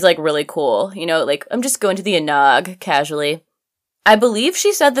 because he's, like, really cool. You know, like, I'm just going to the enog casually. I believe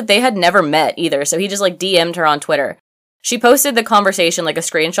she said that they had never met either, so he just, like, DM'd her on Twitter. She posted the conversation, like a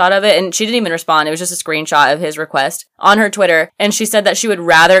screenshot of it, and she didn't even respond. It was just a screenshot of his request on her Twitter, and she said that she would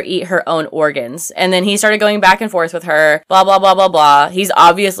rather eat her own organs. And then he started going back and forth with her, blah, blah, blah, blah, blah. He's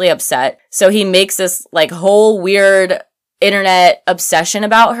obviously upset. So he makes this, like, whole weird internet obsession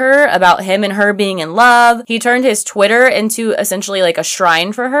about her, about him and her being in love. He turned his Twitter into essentially, like, a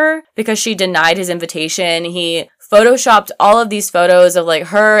shrine for her because she denied his invitation. He photoshopped all of these photos of, like,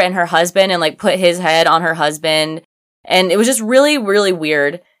 her and her husband and, like, put his head on her husband. And it was just really, really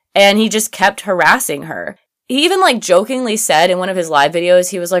weird. And he just kept harassing her. He even, like, jokingly said in one of his live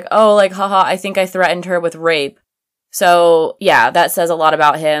videos, he was like, oh, like, haha, I think I threatened her with rape. So, yeah, that says a lot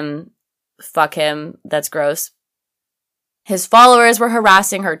about him. Fuck him. That's gross. His followers were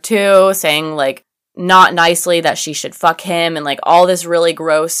harassing her too, saying, like, not nicely that she should fuck him and, like, all this really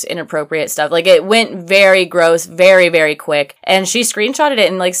gross, inappropriate stuff. Like, it went very gross, very, very quick. And she screenshotted it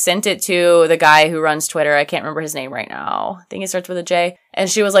and, like, sent it to the guy who runs Twitter. I can't remember his name right now. I think it starts with a J. And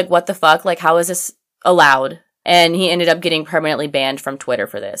she was like, what the fuck? Like, how is this allowed? And he ended up getting permanently banned from Twitter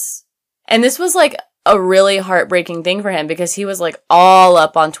for this. And this was, like, a really heartbreaking thing for him because he was, like, all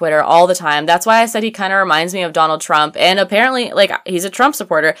up on Twitter all the time. That's why I said he kind of reminds me of Donald Trump. And apparently, like, he's a Trump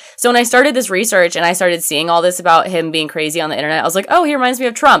supporter. So when I started this research and I started seeing all this about him being crazy on the internet, I was like, oh, he reminds me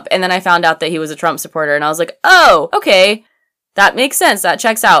of Trump. And then I found out that he was a Trump supporter. And I was like, oh, okay, that makes sense. That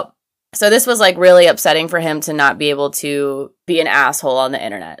checks out. So this was, like, really upsetting for him to not be able to be an asshole on the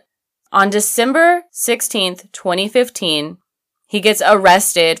internet. On December 16th, 2015, he gets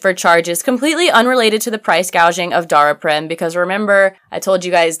arrested for charges completely unrelated to the price gouging of Daraprim, because remember, I told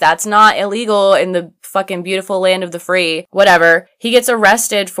you guys that's not illegal in the fucking beautiful land of the free. Whatever. He gets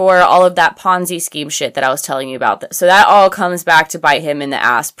arrested for all of that Ponzi scheme shit that I was telling you about. So that all comes back to bite him in the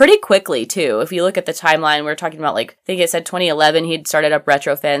ass pretty quickly, too. If you look at the timeline, we're talking about, like, I think it said 2011, he'd started up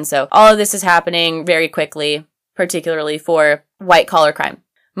Retrofin. So all of this is happening very quickly, particularly for white-collar crime.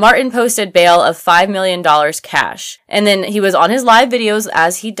 Martin posted bail of $5 million cash. And then he was on his live videos,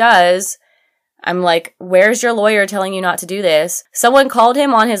 as he does. I'm like, where's your lawyer telling you not to do this? Someone called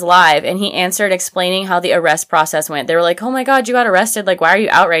him on his live, and he answered explaining how the arrest process went. They were like, oh my god, you got arrested. Like, why are you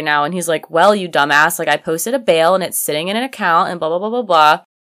out right now? And he's like, well, you dumbass. Like, I posted a bail, and it's sitting in an account, and blah, blah, blah, blah, blah.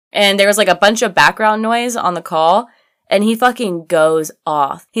 And there was, like, a bunch of background noise on the call. And he fucking goes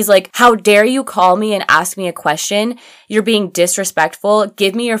off. He's like, how dare you call me and ask me a question? You're being disrespectful.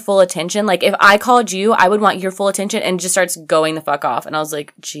 Give me your full attention. Like, if I called you, I would want your full attention, and just starts going the fuck off. And I was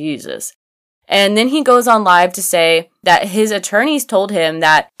like, Jesus. And then he goes on live to say that his attorneys told him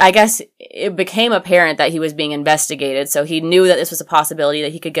that, I guess it became apparent that he was being investigated. So he knew that this was a possibility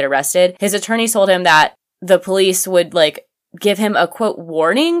that he could get arrested. His attorneys told him that the police would, like, give him a, quote,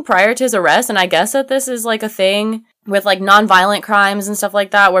 warning prior to his arrest. And I guess that this is, like, a thing with, like, nonviolent crimes and stuff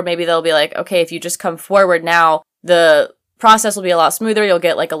like that, where maybe they'll be like, okay, if you just come forward now, the process will be a lot smoother. You'll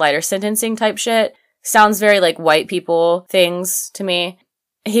get, like, a lighter sentencing type shit. Sounds very, like, white people things to me.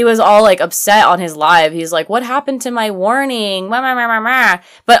 He was all, like, upset on his live. He's like, what happened to my warning?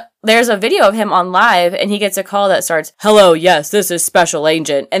 But there's a video of him on live, and he gets a call that starts, hello, yes, this is Special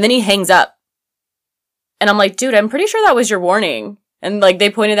Agent. And then he hangs up. And I'm like, dude, I'm pretty sure that was your warning. And, like, they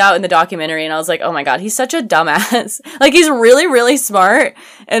pointed out in the documentary, and I was like, oh my god, he's such a dumbass. Like, he's really, really smart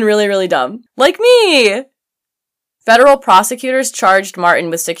and really, really dumb. Like me! Federal prosecutors charged Martin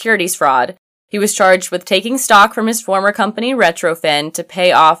with securities fraud. He was charged with taking stock from his former company, Retrofin, to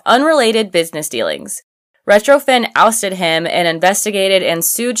pay off unrelated business dealings. Retrofin ousted him and investigated and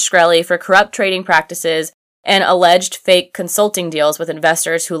sued Shkreli for corrupt trading practices and alleged fake consulting deals with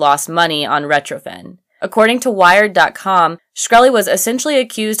investors who lost money on Retrofin. According to Wired.com, Shkreli was essentially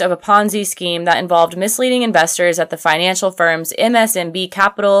accused of a Ponzi scheme that involved misleading investors at the financial firms MSMB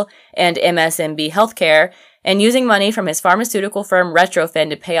Capital and MSMB Healthcare and using money from his pharmaceutical firm Retrofin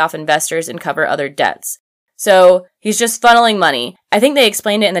to pay off investors and cover other debts. So he's just funneling money. I think they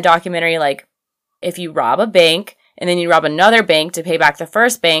explained it in the documentary like, if you rob a bank and then you rob another bank to pay back the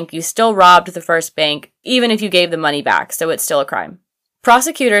first bank, you still robbed the first bank, even if you gave the money back, so it's still a crime.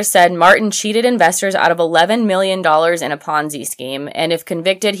 Prosecutors said Martin cheated investors out of $11 million in a Ponzi scheme, and if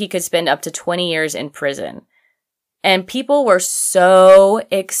convicted, he could spend up to 20 years in prison. And people were so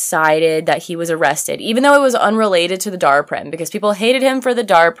excited that he was arrested, even though it was unrelated to the Darprim, because people hated him for the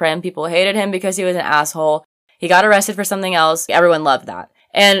Darprim, people hated him because he was an asshole. He got arrested for something else. Everyone loved that.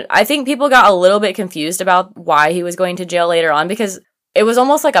 And I think people got a little bit confused about why he was going to jail later on, because it was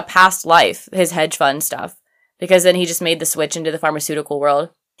almost like a past life, his hedge fund stuff. Because then he just made the switch into the pharmaceutical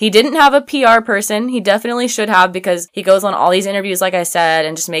world. He didn't have a PR person. He definitely should have, because he goes on all these interviews, like I said,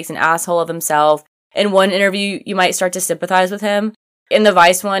 and just makes an asshole of himself. In one interview, you might start to sympathize with him. In the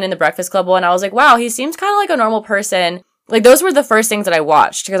Vice one, in the Breakfast Club one, I was like, wow, he seems kind of like a normal person. Like, those were the first things that I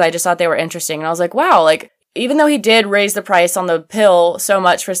watched, because I just thought they were interesting. And I was like, wow, like, even though he did raise the price on the pill so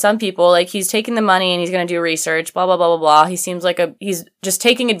much for some people, like, he's taking the money and he's going to do research, blah, blah, blah, blah, blah. He seems like he's just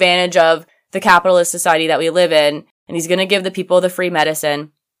taking advantage of the capitalist society that we live in, and he's going to give the people the free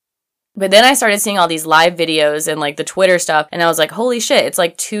medicine. But then I started seeing all these live videos and like the Twitter stuff, and I was like, holy shit, it's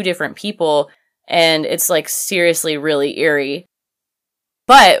like two different people, and it's like seriously really eerie.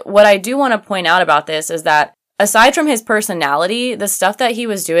 But what I do want to point out about this is that aside from his personality, the stuff that he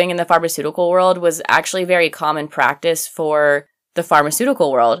was doing in the pharmaceutical world was actually very common practice for the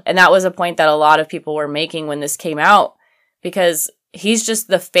pharmaceutical world. And that was a point that a lot of people were making when this came out, because he's just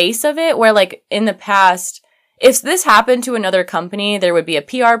the face of it, where like in the past, if this happened to another company, there would be a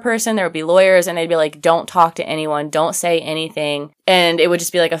PR person, there would be lawyers, and they'd be like, don't talk to anyone, don't say anything. And it would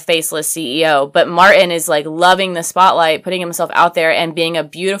just be like a faceless CEO. But Martin is like loving the spotlight, putting himself out there and being a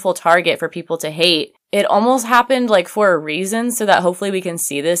beautiful target for people to hate. It almost happened like for a reason, so that hopefully we can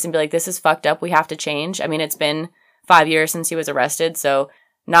see this and be like, this is fucked up, we have to change. I mean, it's been 5 years since he was arrested, so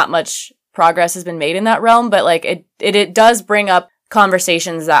not much progress has been made in that realm, but like it does bring up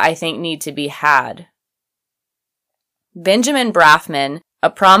conversations that I think need to be had. Benjamin Brafman, a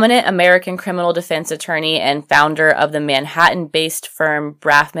prominent American criminal defense attorney and founder of the Manhattan-based firm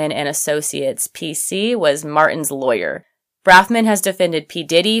Brafman and Associates, PC, was Martin's lawyer. Brafman has defended P.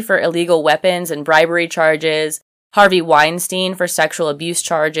 Diddy for illegal weapons and bribery charges, Harvey Weinstein for sexual abuse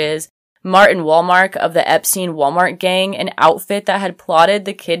charges, Martin Walmark of the Epstein Walmart gang, an outfit that had plotted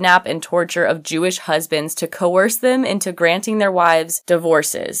the kidnap and torture of Jewish husbands to coerce them into granting their wives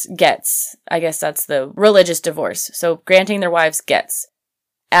divorces. Gets. I guess that's the religious divorce. So granting their wives gets.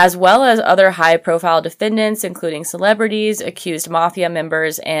 As well as other high-profile defendants, including celebrities, accused mafia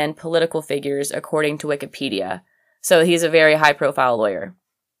members, and political figures, according to Wikipedia. So he's a very high-profile lawyer.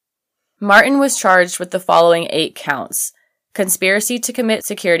 Martin was charged with the following 8 counts: conspiracy to commit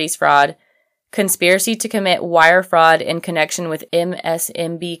securities fraud, conspiracy to commit wire fraud in connection with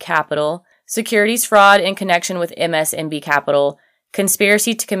MSMB Capital, securities fraud in connection with MSMB Capital,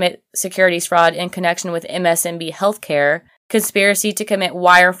 conspiracy to commit securities fraud in connection with MSMB Healthcare, conspiracy to commit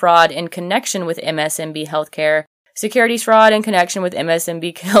wire fraud in connection with MSMB Healthcare, securities fraud in connection with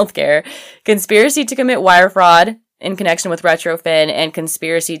MSMB Healthcare, conspiracy to commit wire fraud in connection with Retrofin, and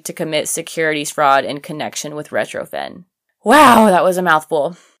conspiracy to commit securities fraud in connection with Retrofin. Wow, that was a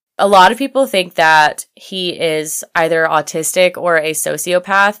mouthful. A lot of people think that he is either autistic or a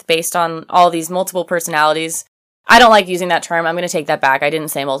sociopath based on all these multiple personalities. I don't like using that term. I'm going to take that back. I didn't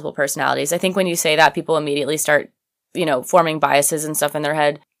say multiple personalities. I think when you say that, people immediately start, forming biases and stuff in their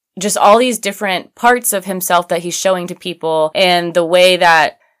head. Just all these different parts of himself that he's showing to people, and the way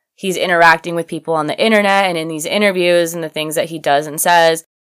that he's interacting with people on the internet and in these interviews and the things that he does and says.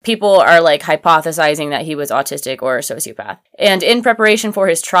 People are like hypothesizing that he was autistic or a sociopath. And in preparation for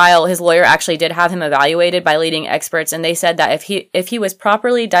his trial, his lawyer actually did have him evaluated by leading experts, and they said that if he was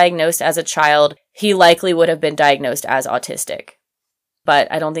properly diagnosed as a child, he likely would have been diagnosed as autistic.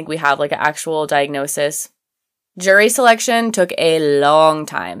 But I don't think we have like an actual diagnosis. Jury selection took a long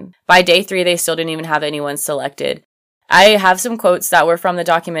time. By day 3, they still didn't even have anyone selected. I have some quotes that were from the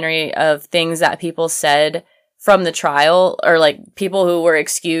documentary of things that people said from the trial, or like people who were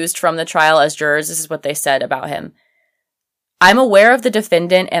excused from the trial as jurors. This is what they said about him. I'm aware of the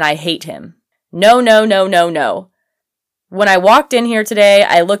defendant and I hate him. No, no, no, no, no. When I walked in here today,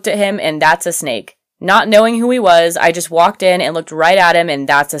 I looked at him and that's a snake. Not knowing who he was, I just walked in and looked right at him and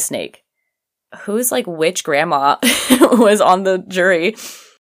that's a snake. Who's like which grandma was on the jury?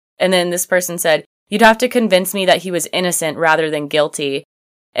 And then this person said, you'd have to convince me that he was innocent rather than guilty.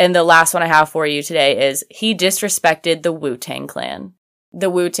 And the last one I have for you today is he disrespected the Wu-Tang Clan. The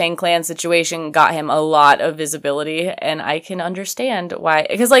Wu-Tang Clan situation got him a lot of visibility, and I can understand why.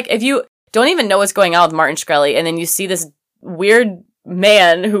 Because, like, if you don't even know what's going on with Martin Shkreli, and then you see this weird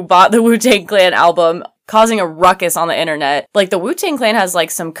man who bought the Wu-Tang Clan album causing a ruckus on the internet, like, the Wu-Tang Clan has,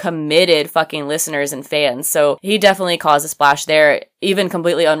 like, some committed fucking listeners and fans, so he definitely caused a splash there, even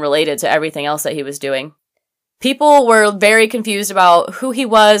completely unrelated to everything else that he was doing. People were very confused about who he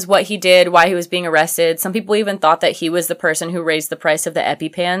was, what he did, why he was being arrested. Some people even thought that he was the person who raised the price of the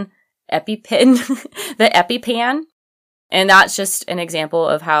EpiPen. The EpiPen. And that's just an example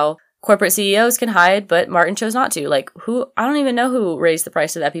of how corporate CEOs can hide, but Martin chose not to. Like, I don't even know who raised the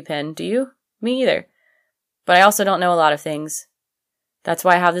price of the EpiPen. Do you? Me either. But I also don't know a lot of things. That's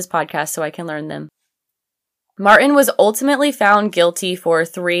why I have this podcast, so I can learn them. Martin was ultimately found guilty for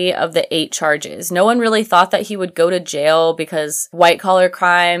 3 of the 8 charges. No one really thought that he would go to jail because white-collar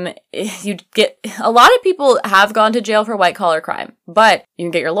crime, a lot of people have gone to jail for white-collar crime, but you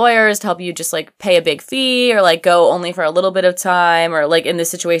can get your lawyers to help you just, like, pay a big fee or, like, go only for a little bit of time, or, like, in this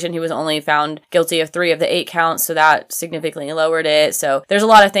situation, he was only found guilty of 3 of the 8 counts, so that significantly lowered it. So there's a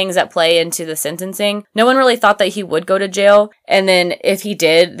lot of things that play into the sentencing. No one really thought that he would go to jail, and then if he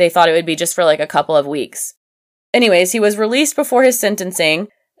did, they thought it would be just for, like, a couple of weeks. Anyways, he was released before his sentencing,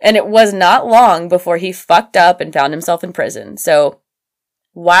 and it was not long before he fucked up and found himself in prison. So,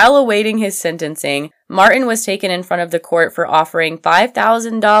 while awaiting his sentencing, Martin was taken in front of the court for offering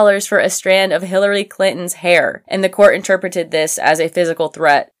 $5,000 for a strand of Hillary Clinton's hair, and the court interpreted this as a physical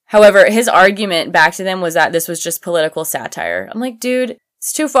threat. However, his argument back to them was that this was just political satire. I'm like, dude,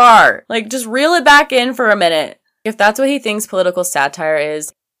 it's too far. Like, just reel it back in for a minute. If that's what he thinks political satire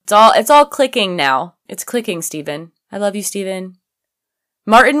is, it's all clicking now. It's clicking, Stephen. I love you, Stephen.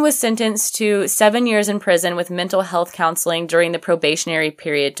 Martin was sentenced to 7 years in prison with mental health counseling during the probationary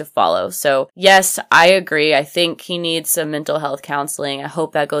period to follow. So, yes, I agree. I think he needs some mental health counseling. I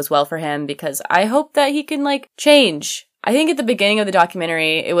hope that goes well for him because I hope that he can, like, change. I think at the beginning of the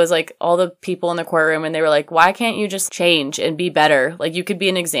documentary, it was, like, all the people in the courtroom and they were like, why can't you just change and be better? Like, you could be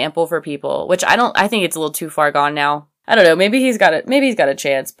an example for people, which I think it's a little too far gone now. I don't know. Maybe he's got a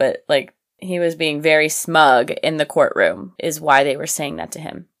chance, but, like, he was being very smug in the courtroom is why they were saying that to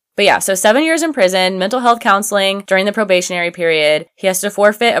him. But yeah, so 7 years in prison, mental health counseling during the probationary period. He has to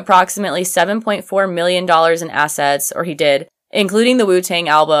forfeit approximately $7.4 million in assets, or he did, including the Wu-Tang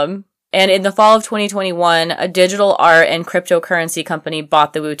album. And in the fall of 2021, a digital art and cryptocurrency company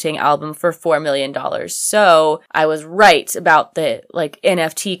bought the Wu-Tang album for $4 million. So I was right about the, like,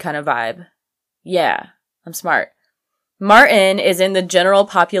 NFT kind of vibe. Yeah, I'm smart. Martin is in the general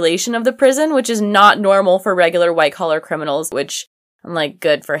population of the prison, which is not normal for regular white-collar criminals, which I'm like,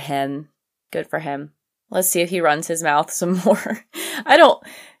 good for him. Good for him. Let's see if he runs his mouth some more. I don't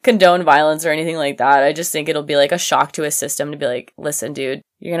condone violence or anything like that. I just think it'll be like a shock to his system to be like, listen, dude,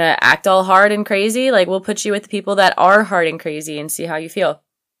 you're gonna act all hard and crazy? Like, we'll put you with the people that are hard and crazy and see how you feel.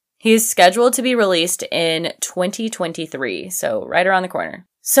 He's scheduled to be released in 2023, so right around the corner.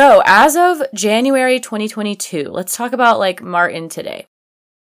 So, as of January 2022, let's talk about, like, Martin today.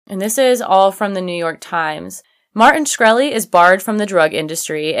 And this is all from the New York Times. Martin Shkreli is barred from the drug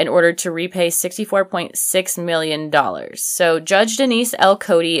industry and ordered to repay $64.6 million. So, Judge Denise L.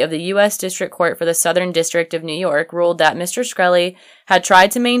 Cody of the U.S. District Court for the Southern District of New York ruled that Mr. Shkreli had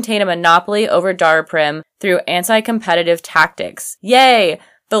tried to maintain a monopoly over Daraprim through anti-competitive tactics. Yay!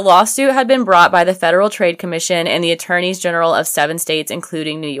 The lawsuit had been brought by the Federal Trade Commission and the attorneys general of 7 states,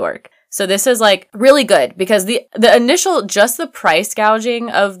 including New York. So this is, like, really good because the initial, just the price gouging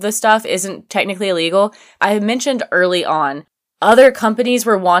of the stuff isn't technically illegal. I mentioned early on, other companies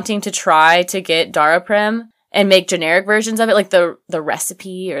were wanting to try to get Daraprim and make generic versions of it, like the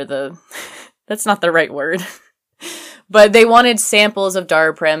recipe or that's not the right word. But they wanted samples of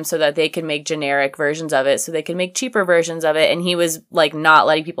Daraprim so that they could make generic versions of it, so they could make cheaper versions of it. And he was, like, not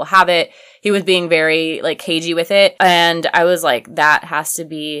letting people have it. He was being very, like, cagey with it. And I was like, that has to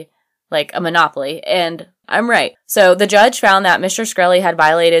be, like, a monopoly. And I'm right. So the judge found that Mr. Shkreli had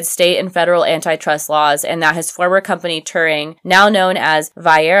violated state and federal antitrust laws and that his former company Turing, now known as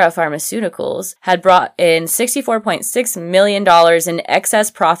Viera Pharmaceuticals, had brought in $64.6 million in excess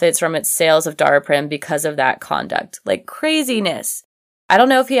profits from its sales of Daraprim because of that conduct. Like, craziness. I don't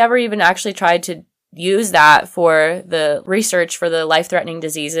know if he ever even actually tried to use that for the research for the life-threatening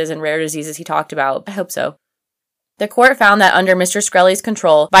diseases and rare diseases he talked about. I hope so. The court found that under Mr. Shkreli's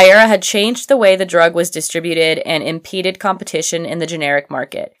control, Viera had changed the way the drug was distributed and impeded competition in the generic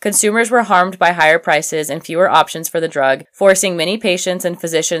market. Consumers were harmed by higher prices and fewer options for the drug, forcing many patients and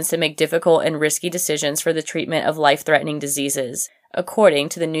physicians to make difficult and risky decisions for the treatment of life-threatening diseases, according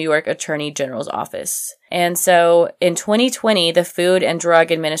to the New York Attorney General's office. And so in 2020, the Food and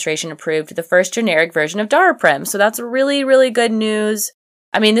Drug Administration approved the first generic version of Daraprim. So that's really, really good news.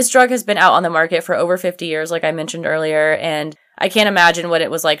 I mean, this drug has been out on the market for over 50 years, like I mentioned earlier, and I can't imagine what it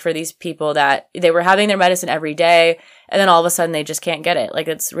was like for these people that they were having their medicine every day, and then all of a sudden they just can't get it. Like,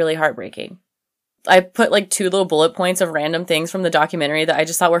 it's really heartbreaking. I put like 2 little bullet points of random things from the documentary that I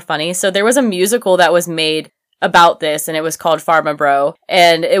just thought were funny. So there was a musical that was made about this, and it was called Pharma Bro,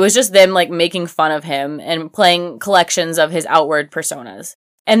 and it was just them like making fun of him and playing collections of his outward personas.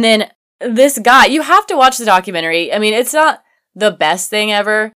 And then this guy, you have to watch the documentary. I mean, it's not the best thing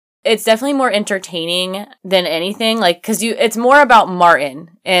ever. It's definitely more entertaining than anything, like, cause it's more about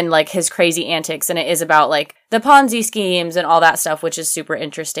Martin and like his crazy antics than it is about like the Ponzi schemes and all that stuff, which is super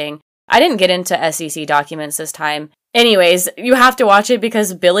interesting. I didn't get into SEC documents this time. Anyways, you have to watch it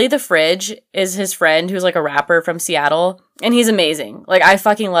because Billy the Fridge is his friend who's like a rapper from Seattle, and he's amazing. Like, I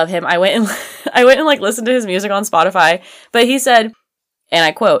fucking love him. I went and like listened to his music on Spotify, but he said, and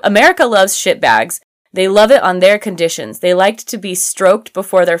I quote, "America loves shitbags. They love it on their conditions. They liked to be stroked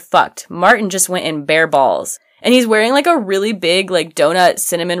before they're fucked. Martin just went in bare balls." And he's wearing like a really big like donut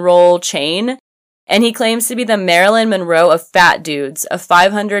cinnamon roll chain. And he claims to be the Marilyn Monroe of fat dudes, a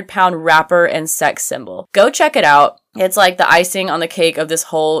 500-pound rapper and sex symbol. Go check it out. It's like the icing on the cake of this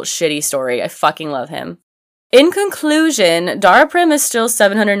whole shitty story. I fucking love him. In conclusion, Daraprim is still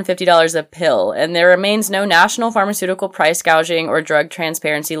 $750 a pill, and there remains no national pharmaceutical price gouging or drug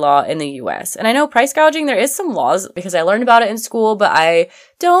transparency law in the US. And I know price gouging, there is some laws because I learned about it in school, but I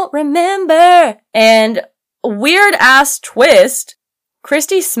don't remember. And weird ass twist,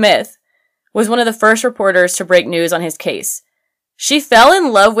 Christy Smith was one of the first reporters to break news on his case. She fell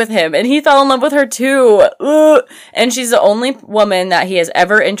in love with him, and he fell in love with her too. Ugh. And she's the only woman that he has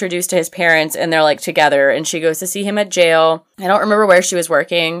ever introduced to his parents, and they're like together, and she goes to see him at jail. I don't remember where she was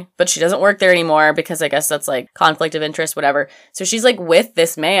working, but she doesn't work there anymore because I guess that's like conflict of interest, whatever. So she's like with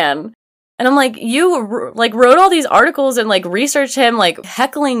this man. And I'm like, you like wrote all these articles and like researched him, like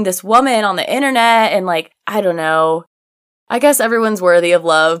heckling this woman on the internet, and like, I don't know. I guess everyone's worthy of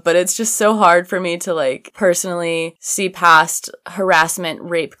love, but it's just so hard for me to like personally see past harassment,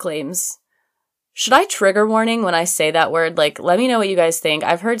 rape claims. Should I trigger warning when I say that word? Like, let me know what you guys think.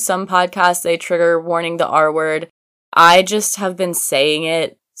 I've heard some podcasts, they trigger warning the R word. I just have been saying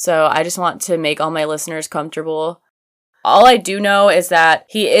it, so I just want to make all my listeners comfortable. All I do know is that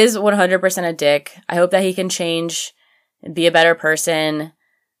he is 100% a dick. I hope that he can change and be a better person,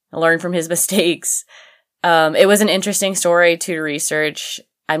 learn from his mistakes. It was an interesting story to research.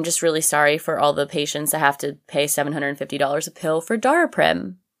 I'm just really sorry for all the patients that have to pay $750 a pill for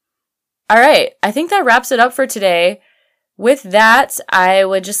Daraprim. All right, I think that wraps it up for today. With that, I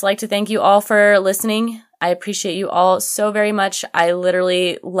would just like to thank you all for listening. I appreciate you all so very much. I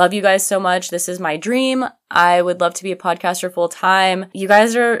literally love you guys so much. This is my dream. I would love to be a podcaster full time. You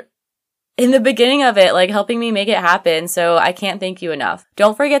guys are in the beginning of it, like helping me make it happen. So I can't thank you enough.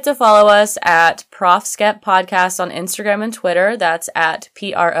 Don't forget to follow us at Prof Skep Podcast on Instagram and Twitter. That's at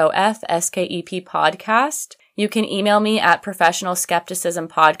PROFSKEP Podcast. You can email me at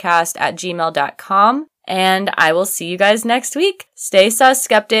professionalskepticismpodcast@gmail.com. And I will see you guys next week. Stay sus,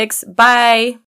 skeptics. Bye.